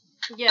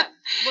 Yeah.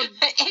 Well,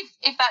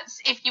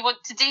 if you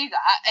want to do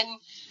that, and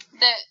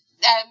that.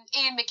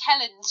 Ian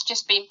McKellen's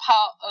just been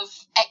part of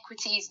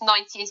Equity's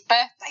 90th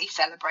birthday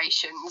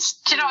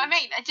celebrations. Do you know what I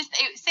mean?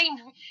 It seemed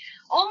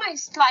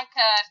almost like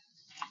a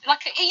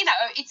you know,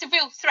 it's a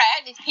real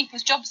threat. It's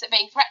people's jobs that are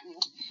being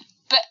threatened,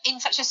 but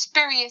in such a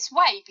spurious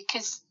way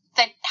because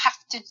they'd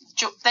have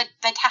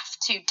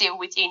to deal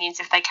with unions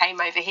if they came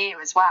over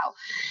here as well.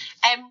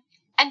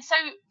 And so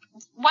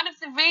one of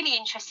the really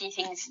interesting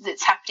things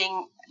that's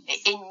happening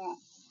in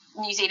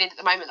New Zealand at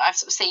the moment that I've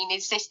sort of seen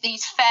is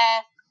these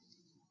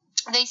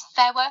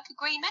fair work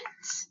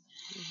agreements.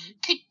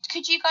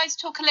 Could you guys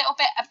talk a little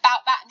bit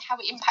about that and how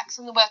it impacts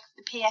on the work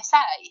of the PSA?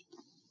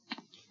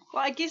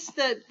 Well, I guess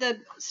the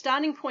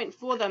starting point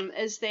for them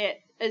is the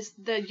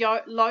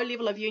low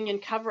level of union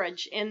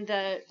coverage, and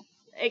that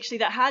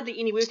hardly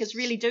any workers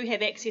really do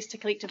have access to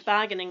collective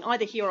bargaining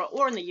either here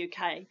or in the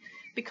UK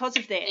because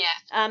of that.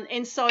 Yeah.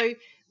 And so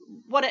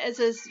what it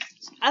is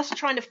us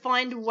trying to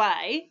find a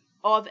way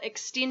of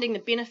extending the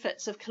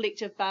benefits of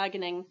collective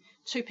bargaining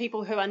to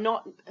people who are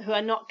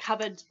not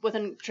covered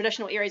within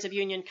traditional areas of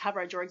union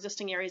coverage or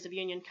existing areas of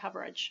union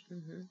coverage.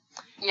 Mm-hmm.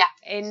 Yeah.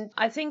 And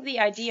I think the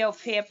idea of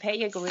fair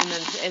pay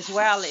agreements as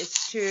well is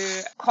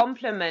to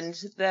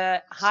complement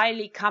the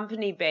highly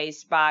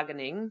company-based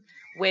bargaining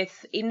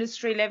with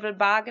industry-level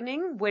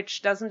bargaining,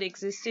 which doesn't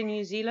exist in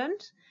New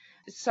Zealand.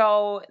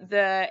 So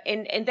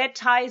and that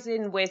ties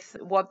in with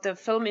what the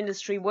film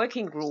industry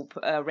working group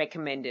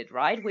recommended,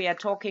 right? We are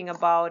talking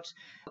about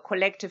a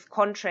collective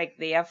contract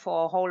there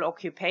for a whole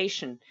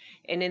occupation.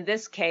 And in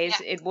this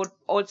case, it would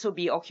also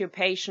be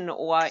occupation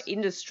or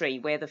industry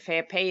where the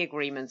fair pay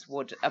agreements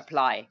would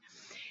apply.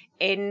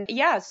 And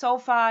so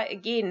far,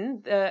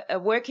 again, a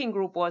working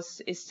group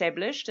was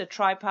established, a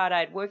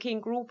tripartite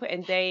working group,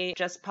 and they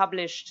just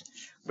published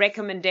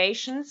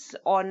recommendations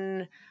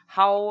on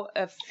how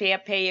a fair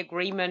pay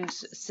agreement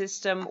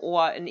system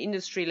or an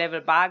industry level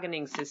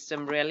bargaining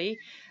system really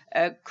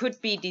could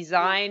be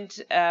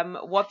designed,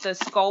 what the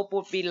scope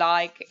would be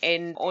like,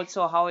 and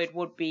also how it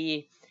would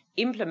be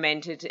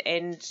implemented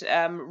and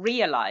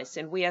realized.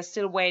 And we are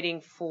still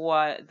waiting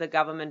for the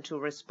government to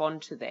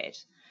respond to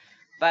that.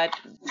 But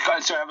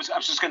sorry, I was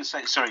just going to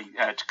say, sorry,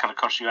 to cut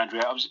across you,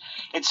 Andrea.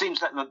 It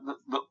seems that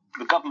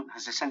the government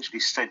has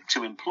essentially said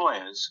to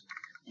employers,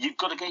 you've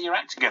got to get your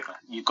act together.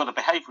 You've got to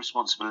behave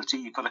responsibility.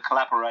 You've got to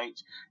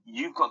collaborate.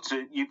 You've got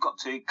to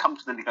come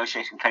to the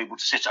negotiating table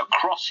to sit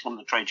across from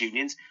the trade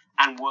unions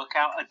and work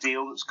out a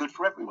deal that's good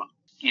for everyone.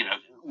 You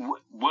know,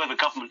 were the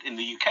government in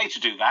the UK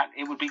to do that,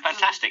 it would be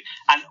fantastic.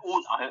 And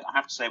I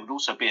have to say, it would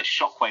also be a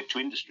shockwave to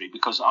industry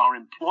because our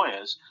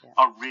employers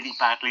are really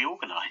badly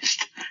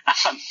organised.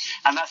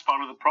 And that's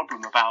part of the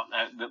problem about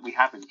that we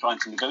have in trying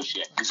to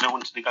negotiate. There's no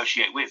one to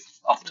negotiate with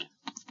often.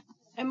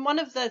 And one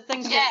of the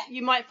things that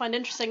you might find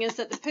interesting is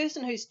that the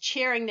person who's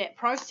chairing that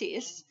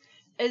process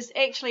is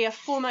actually a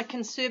former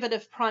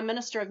Conservative Prime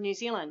Minister of New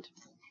Zealand,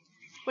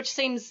 which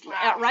seems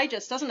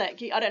outrageous, doesn't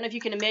it? I don't know if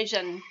you can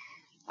imagine,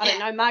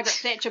 Margaret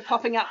Thatcher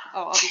popping up.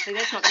 Oh, obviously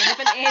that's not going to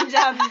happen.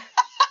 And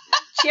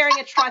chairing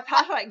a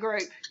tripartite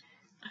group.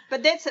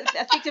 But that's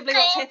effectively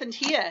what's happened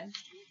here.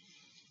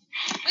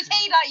 Was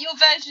he like your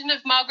version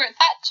of Margaret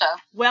Thatcher?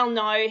 Well,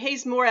 no,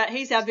 he's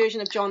our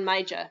version of John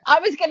Major. I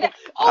was going to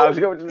go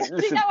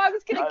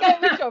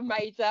with John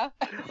Major.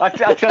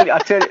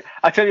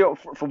 I tell you,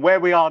 from where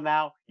we are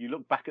now, you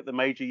look back at the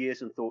Major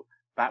years and thought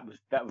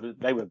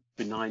they were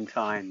benign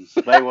times.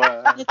 They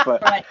were.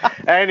 But right.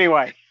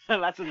 Anyway,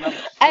 that's another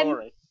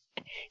story.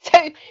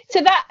 I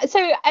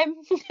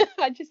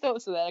just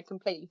thought so that I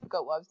completely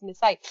forgot what I was going to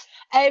say.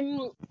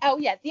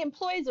 The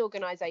employers'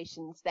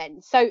 organisations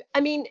then. So,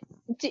 I mean,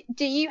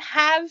 do you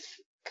have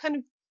kind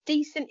of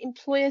decent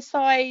employer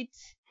side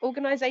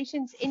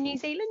organisations in New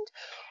Zealand,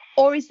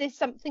 or is this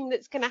something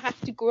that's going to have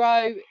to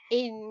grow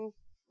in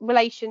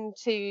relation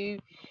to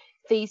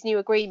these new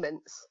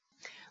agreements?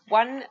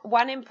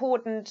 One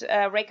important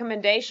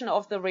recommendation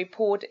of the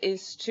report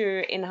is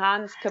to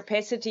enhance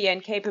capacity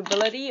and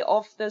capability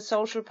of the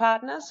social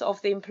partners,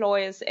 of the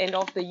employers and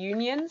of the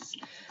unions.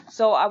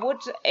 So I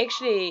would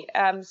actually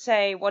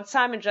say what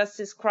Simon just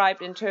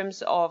described in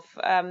terms of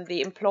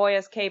the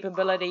employers'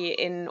 capability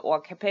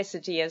or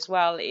capacity as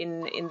well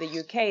in the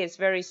UK is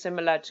very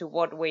similar to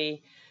what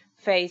we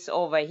face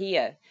over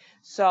here.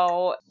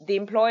 So the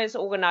employers'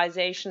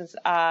 organisations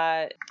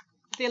are...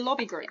 They're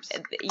lobby groups.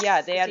 They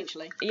are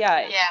essentially.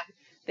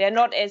 They're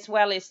not as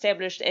well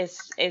established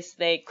as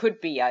they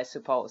could be, I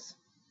suppose.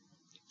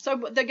 So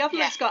the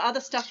government's got other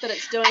stuff that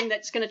it's doing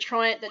that's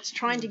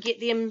trying to get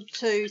them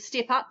to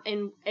step up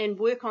and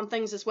work on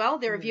things as well.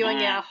 They're reviewing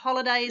our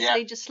holidays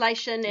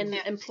legislation, and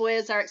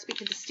employers are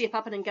expected to step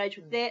up and engage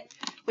with that.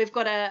 We've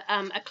got a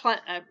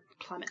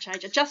climate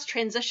change, a just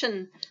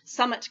transition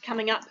summit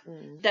coming up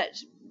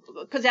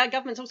because our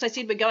government's also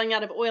said we're going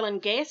out of oil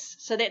and gas,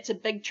 so that's a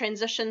big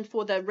transition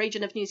for the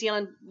region of New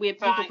Zealand where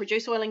people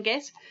produce oil and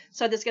gas.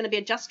 So there's going to be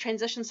a just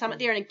transition summit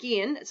there, and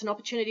again, it's an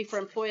opportunity for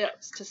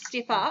employers to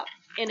step up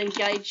and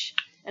engage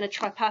in a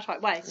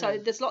tripartite way. So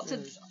there's lots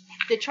of,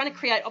 they're trying to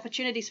create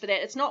opportunities for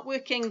that. It's not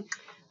working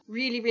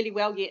really, really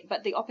well yet,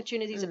 but the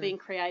opportunities are being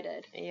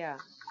created. Yeah.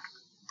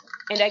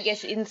 And I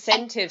guess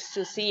incentives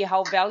to see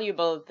how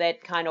valuable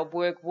that kind of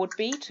work would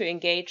be to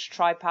engage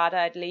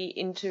tripartitely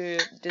into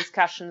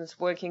discussions,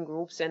 working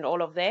groups, and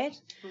all of that.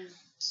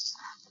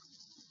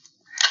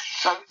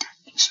 So,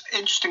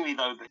 interestingly,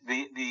 though,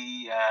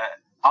 the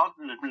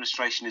Ardern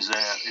administration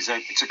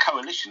it's a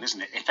coalition,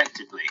 isn't it?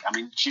 Effectively, I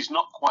mean,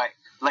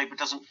 Labour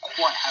doesn't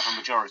quite have a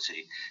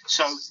majority.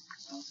 So,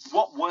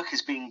 what work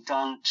is being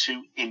done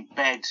to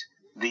embed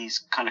these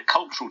kind of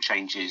cultural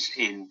changes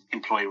in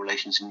employee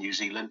relations in New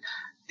Zealand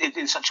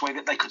in such a way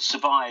that they could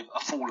survive a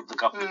fall of the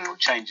government or a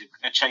change of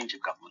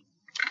government?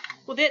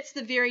 Well, that's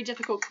the very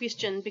difficult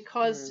question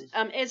because,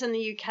 as in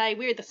the UK,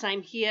 we're the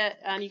same here.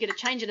 You get a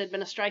change in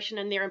administration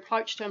and their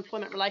approach to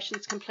employment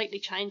relations completely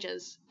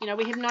changes. We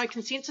have no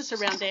consensus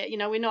around that.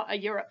 We're not a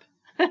Europe.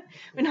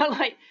 We're not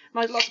like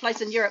lots of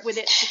places in Europe where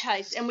that's the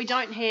case, and we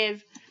don't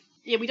have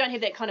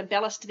that kind of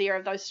ballast there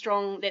of that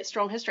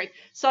strong history.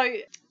 So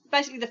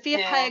basically, the fair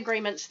pay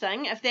agreements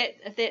thing, if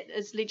that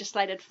is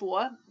legislated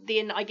for,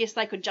 then I guess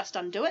they could just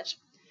undo it.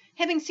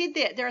 Having said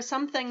that, there are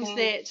some things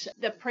that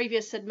the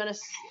previous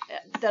the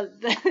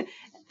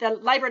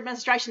Labour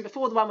administration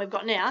before the one we've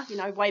got now,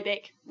 way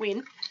back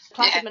when,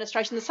 Clark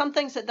administration, there's some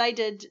things that they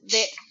did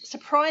that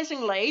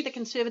surprisingly the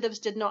Conservatives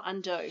did not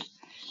undo.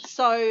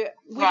 So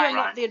whether or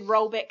not they'd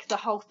roll back the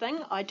whole thing,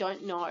 I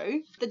don't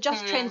know. The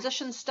just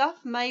transition stuff,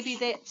 maybe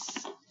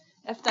that's,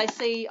 if they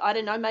see, I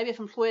don't know, maybe if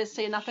employers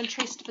see enough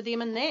interest for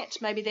them in that,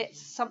 maybe that's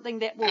something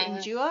that will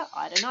endure.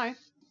 I don't know.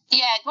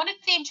 Yeah, one of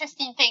the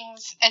interesting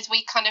things as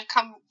we kind of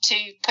come to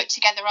put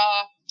together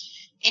our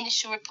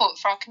initial report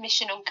for our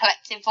Commission on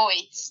Collective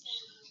Voice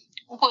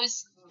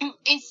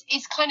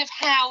is kind of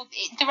how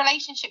the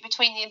relationship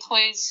between the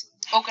employers'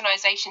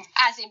 organisations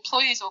as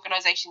employers'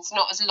 organisations,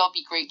 not as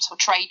lobby groups or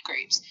trade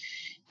groups,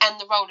 and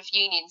the role of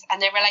unions and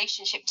their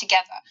relationship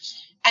together.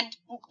 And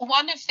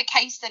one of the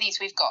case studies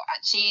we've got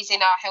actually is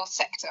in our health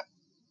sector.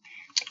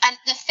 And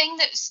the thing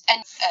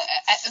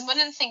and one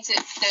of the things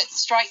that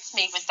strikes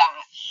me with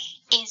that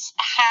is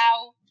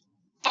how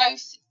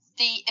both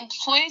the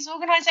employers'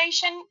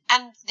 organisation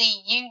and the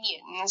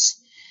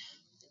unions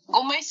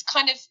almost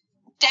kind of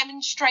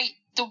demonstrate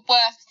the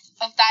worth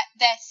of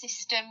their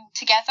system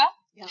together.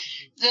 Yeah.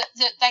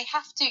 That they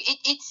have to.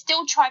 It's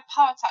still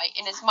tripartite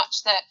in as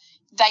much that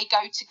they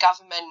go to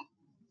government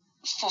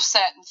for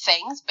certain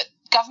things, but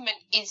government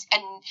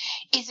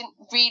isn't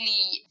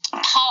really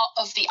part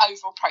of the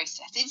overall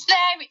process. It's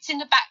there, it's in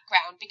the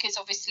background because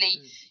obviously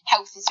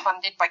health is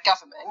funded by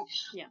government.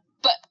 Yeah.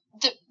 But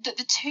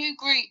the two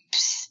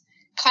groups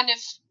kind of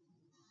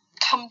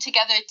come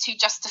together to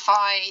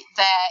justify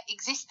their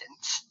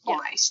existence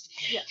almost.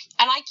 Yeah.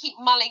 And I keep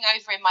mulling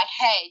over in my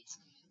head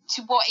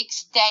to what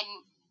extent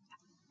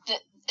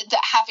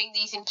that having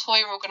these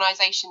employer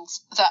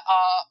organisations that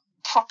are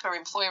proper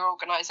employer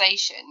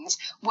organisations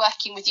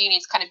working with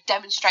unions kind of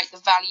demonstrate the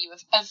value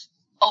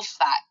of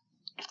that,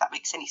 if that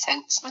makes any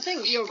sense. I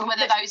think or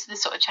whether those are the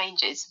sort of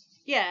changes.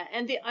 Yeah,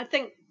 and I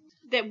think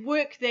that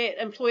work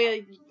that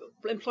employer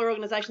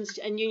organisations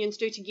and unions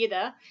do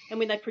together, and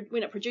when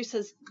it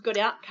produces good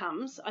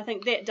outcomes, I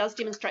think that does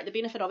demonstrate the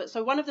benefit of it.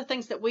 So one of the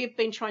things that we've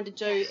been trying to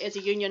do as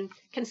a union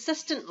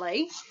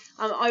consistently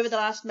over the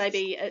last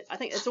maybe, I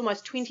think it's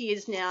almost 20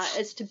 years now,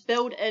 is to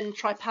build in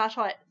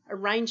tripartite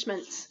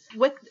arrangements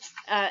with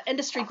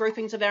industry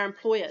groupings of our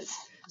employers.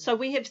 So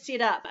we have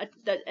set up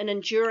an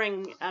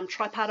enduring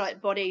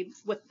tripartite body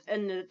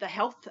within the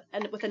health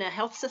and within our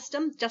health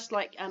system, just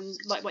like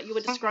what you were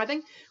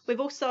describing.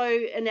 We've also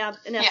in our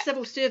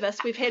civil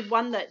service, we've had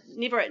one that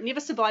never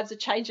survives a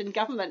change in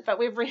government, but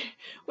we've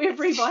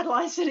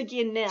revitalised it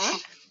again now.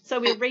 So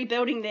we're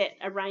rebuilding that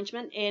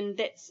arrangement, and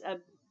that's a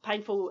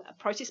painful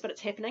process, but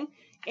it's happening.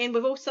 And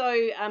we've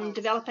also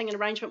developing an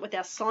arrangement with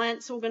our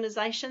science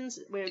organisations.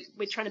 We're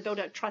trying to build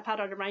a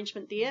tripartite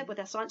arrangement there with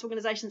our science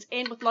organisations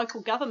and with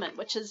local government,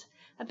 which is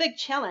a big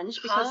challenge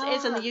because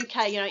as in the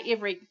UK,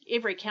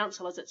 every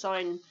council is its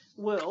own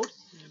world.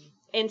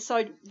 And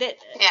so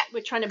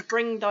we're trying to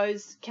bring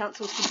those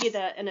councils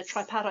together in a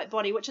tripartite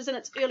body, which is in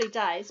its early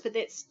days, but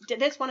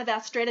that's one of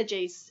our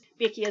strategies,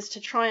 Becky, is to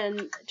try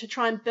and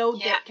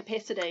build that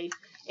capacity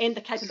and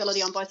the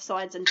capability on both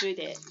sides and do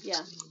that.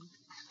 Yeah.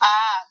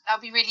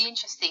 That'll be really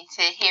interesting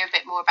to hear a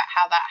bit more about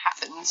how that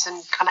happens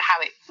and kind of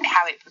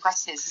how it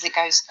progresses as it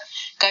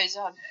goes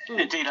on.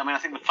 Indeed, I mean, I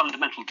think the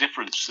fundamental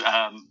difference,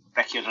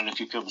 Becky, I don't know if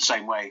you feel the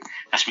same way,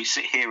 as we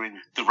sit here in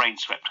the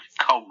rain-swept,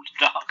 cold,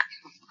 dark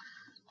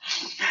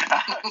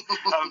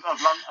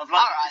of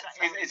London,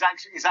 is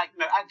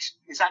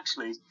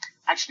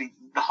actually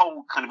the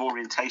whole kind of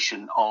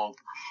orientation of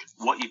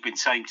what you've been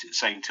saying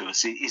to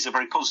us is a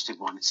very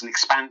positive one. It's an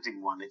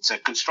expanding one. It's a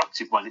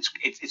constructive one.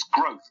 It's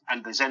growth,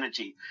 and there's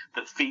energy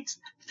that feeds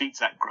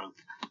that growth,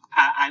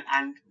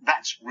 and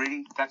that's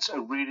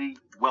a really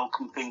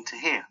welcome thing to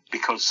hear,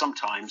 because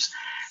sometimes,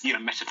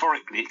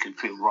 metaphorically, it can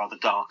feel rather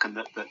dark, and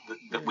that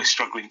we're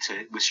struggling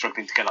to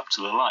get up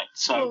to the light.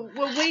 So,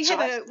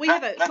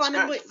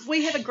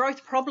 we have a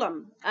growth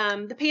problem.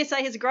 The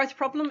PSA has a growth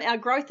problem. Our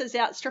growth is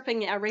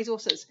outstripping our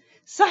resources.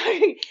 So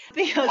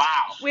because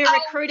we're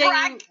recruiting.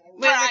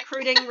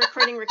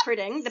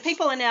 The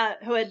people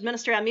who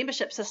administer our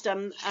membership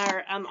system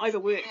are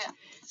overworked. Yeah.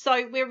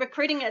 So we're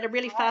recruiting at a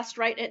really fast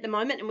rate at the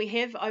moment, and we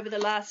have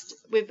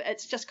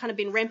it's just kind of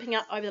been ramping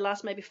up over the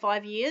last maybe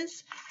 5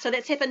 years. So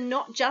that's happened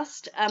not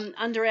just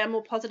under our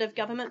more positive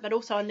government, but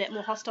also in that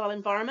more hostile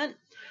environment.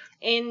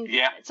 And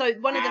so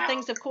one of the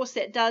things, of course,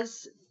 that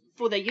does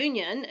for the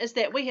union is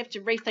that we have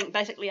to rethink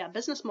basically our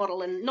business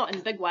model, and not in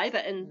a big way,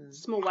 but in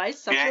small ways.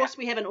 So, of course,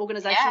 we have an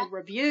organisational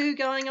review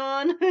going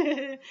on,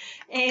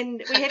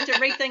 and we have to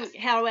rethink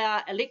how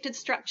our elected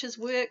structures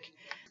work,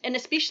 and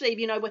especially,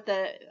 with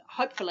the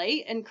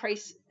hopefully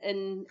increase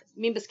in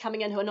members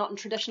coming in who are not in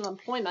traditional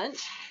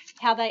employment,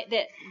 how they're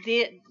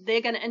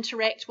going to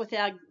interact with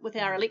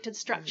our elected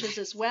structures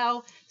as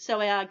well.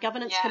 So our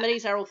governance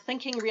committees are all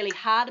thinking really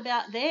hard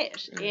about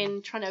that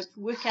and trying to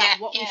work out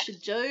what we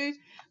should do.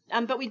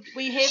 But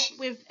we have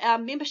with our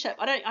membership,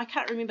 I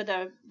can't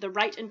remember the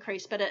rate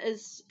increase, but it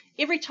is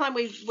every time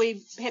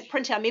we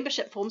print our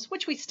membership forms,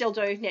 which we still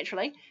do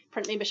naturally,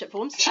 print membership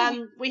forms.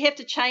 We have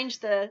to change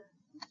the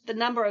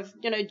number of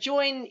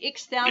join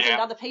X thousand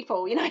other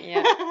people. So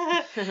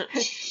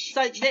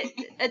that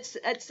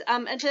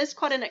it is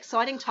quite an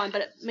exciting time,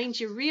 but it means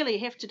you really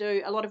have to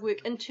do a lot of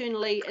work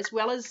internally as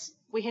well as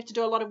we have to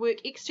do a lot of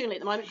work externally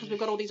at the moment because we've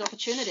got all these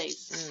opportunities.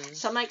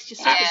 So it makes you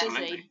super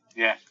busy.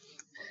 Yeah.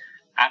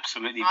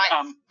 Absolutely.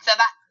 Right. So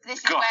this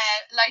is where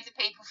loads of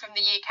people from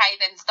the UK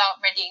then start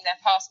readying their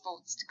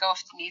passports to go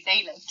off to New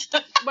Zealand.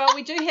 Well,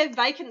 we do have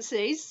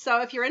vacancies,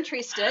 so if you're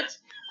interested,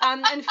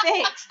 in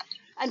fact,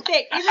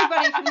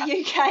 everybody from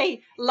the UK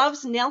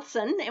loves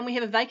Nelson, and we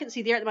have a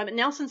vacancy there at the moment.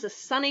 Nelson's a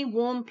sunny,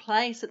 warm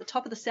place at the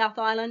top of the South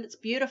Island. It's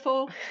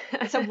beautiful.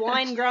 It's a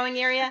wine growing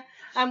area.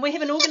 We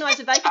have an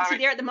organiser vacancy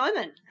there at the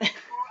moment.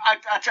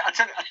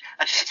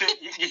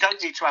 You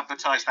don't need to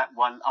advertise that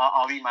one.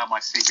 I'll email my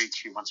CV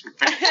to you once we've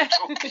finished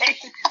talking.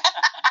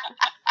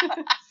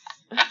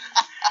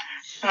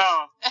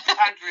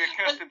 Andrea,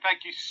 Kirsten,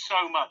 thank you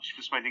so much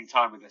for spending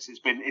time with us. It's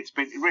been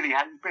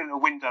a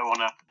window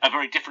on a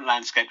very different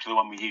landscape to the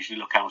one we usually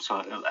look out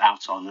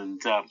on,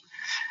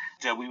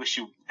 and we wish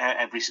you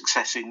every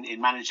success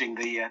in managing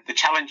the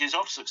challenges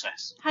of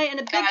success. Hey, and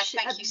a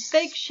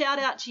big shout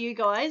out to you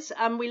guys.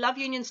 We love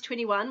Unions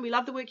 21. We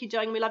love the work you're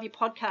doing. We love your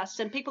podcast,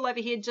 and people over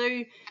here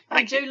do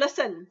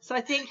listen. So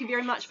thank you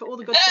very much for all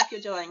the good stuff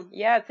you're doing.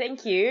 Yeah,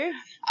 thank you.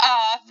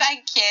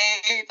 Thank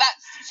you.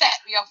 That's set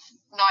me off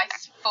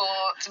nice for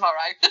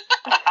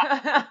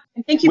tomorrow.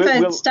 And thank you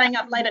for staying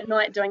up late at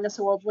night doing this,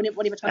 or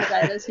whatever time of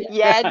day it is.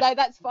 Yeah, no,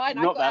 that's fine.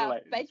 Not I got that out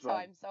late,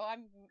 bedtime, so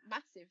I'm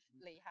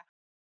massively happy.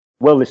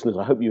 Well, listeners,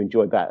 I hope you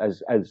enjoyed that.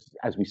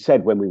 As we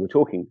said when we were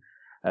talking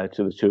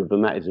to the two of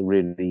them, that is a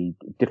really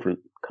different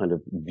kind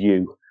of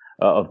view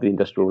of the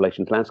industrial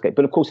relations landscape.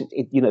 But of course,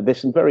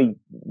 there's some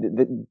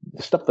the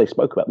stuff they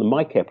spoke about. The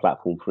MyCare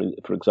platform,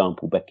 for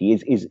example, Becky,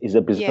 is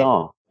a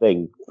bizarre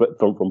thing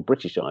from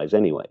British eyes,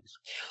 anyways.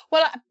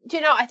 Well,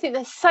 I think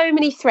there's so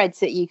many threads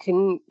that you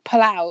can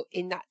pull out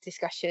in that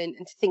discussion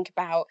and to think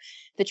about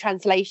the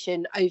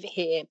translation over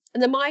here.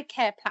 And the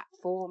MyCare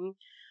platform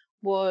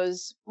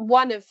was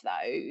one of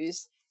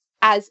those,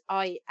 as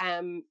I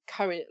am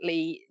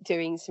currently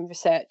doing some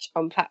research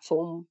on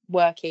platform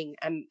working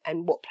and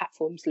what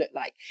platforms look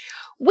like,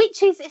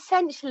 which is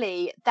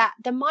essentially that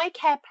the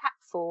MyCare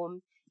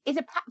platform is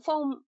a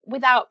platform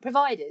without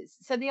providers.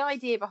 So the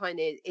idea behind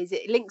it is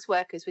it links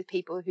workers with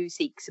people who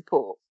seek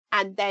support,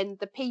 and then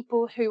the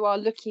people who are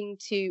looking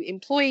to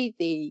employ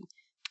the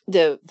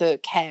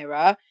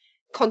carer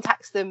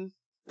contacts them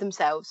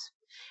themselves.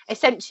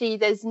 Essentially,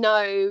 there's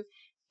no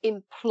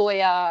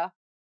employer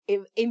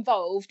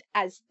involved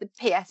as the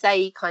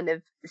PSA kind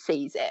of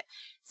sees it.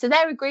 So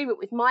their agreement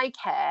with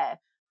MyCare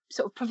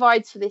sort of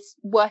provides for this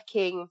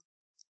working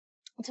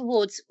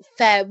towards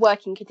fair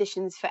working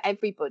conditions for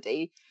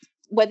everybody,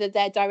 whether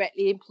they're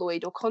directly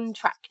employed or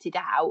contracted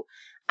out,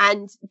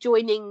 and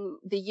joining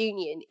the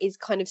union is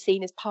kind of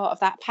seen as part of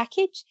that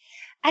package.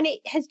 And it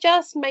has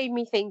just made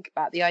me think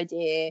about the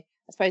idea,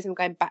 I suppose I'm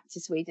going back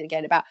to Sweden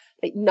again, about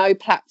like no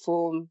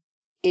platform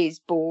is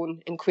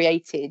born and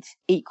created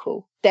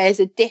equal. There's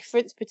a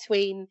difference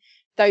between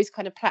those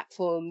kind of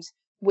platforms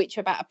which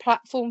are about a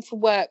platform for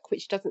work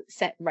which doesn't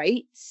set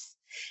rates,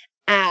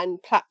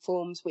 and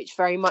platforms which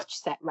very much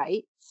set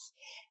rates,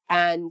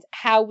 and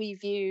how we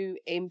view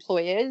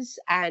employers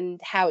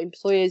and how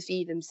employers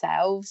view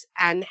themselves,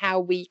 and how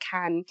we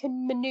can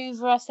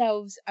maneuver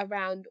ourselves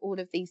around all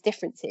of these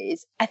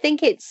differences. I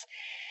think it's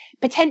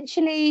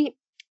potentially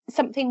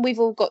something we've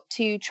all got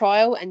to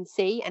trial and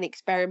see and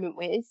experiment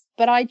with,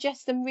 but I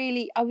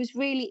was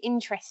really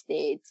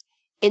interested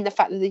in the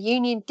fact that the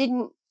union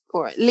didn't,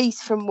 or at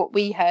least from what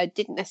we heard,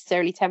 didn't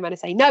necessarily turn around and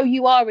say, no,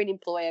 you are an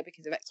employer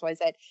because of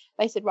XYZ.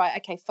 They said, right,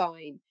 okay,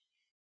 fine,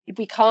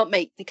 we can't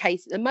make the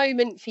case at the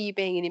moment for you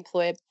being an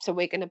employer, so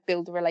we're going to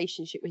build a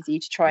relationship with you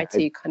to try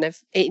to kind of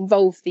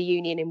involve the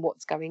union in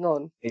what's going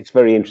on. It's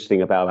very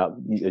interesting about,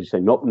 as you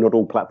say, not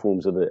all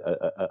platforms are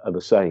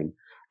the same.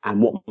 And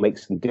what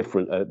makes them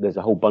different? There's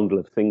a whole bundle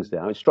of things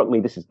there. It struck me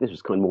this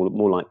was kind of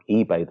more like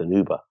eBay than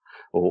Uber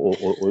or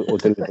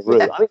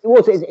Deliveroo. I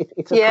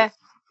mean,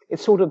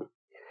 it's sort of,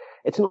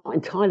 it's not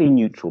entirely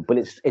neutral, but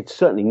it's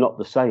certainly not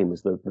the same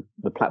as the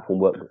platform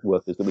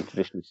workers that we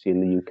traditionally see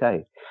in the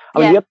UK. I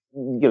mean,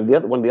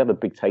 one of the other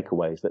big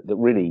takeaways that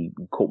really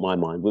caught my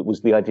mind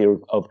was the idea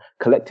of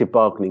collective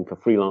bargaining for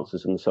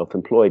freelancers and the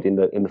self-employed in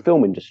the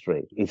film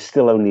industry. It's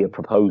still only a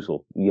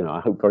proposal. I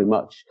hope very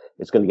much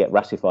it's going to get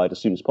ratified as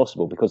soon as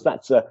possible, because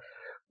that's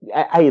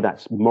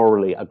that's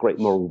morally a great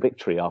moral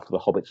victory after the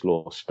Hobbit's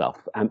Law stuff,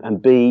 and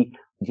B,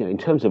 in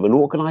terms of an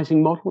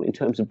organising model, in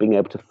terms of being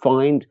able to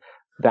find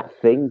that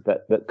thing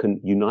that can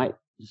unite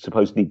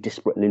supposedly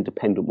disparate and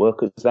independent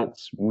workers,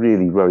 that's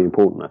really very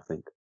important, I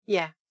think.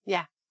 Yeah.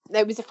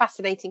 It was a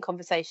fascinating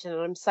conversation,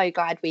 and I'm so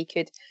glad we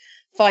could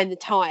find the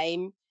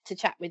time to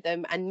chat with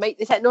them and make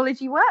the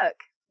technology work.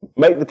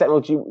 Make the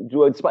technology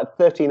work. It's about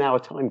a 13-hour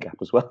time gap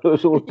as well. It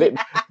was all a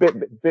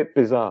bit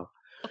bizarre.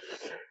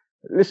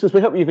 Listeners,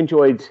 we hope you've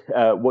enjoyed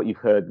what you've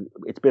heard.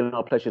 It's been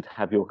our pleasure to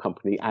have your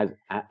company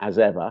as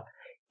ever.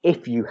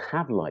 If you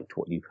have liked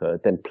what you've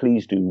heard, then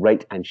please do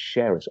rate and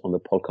share us on the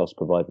podcast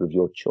provider of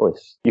your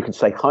choice. You can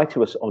say hi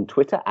to us on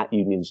Twitter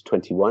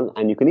 @Unions21,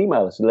 and you can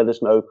email us and let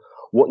us know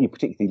what you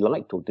particularly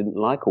liked or didn't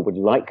like or would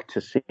like to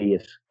see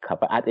us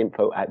cover at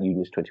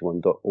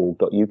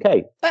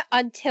info@unions21.org.uk. But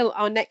until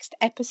our next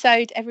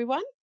episode,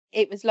 everyone,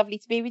 it was lovely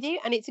to be with you,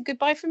 and it's a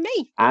goodbye from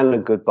me. And a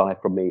goodbye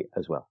from me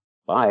as well.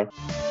 Bye.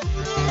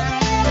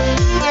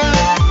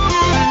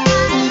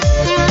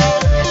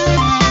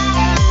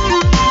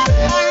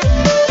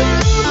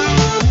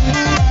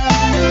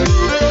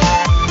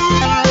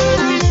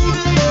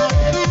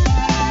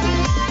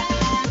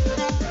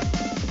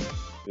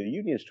 The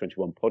Unions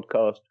 21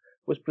 podcast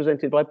was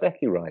presented by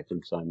Becky Wright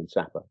and Simon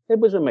Sapper. It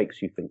was a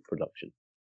Makes You Think production.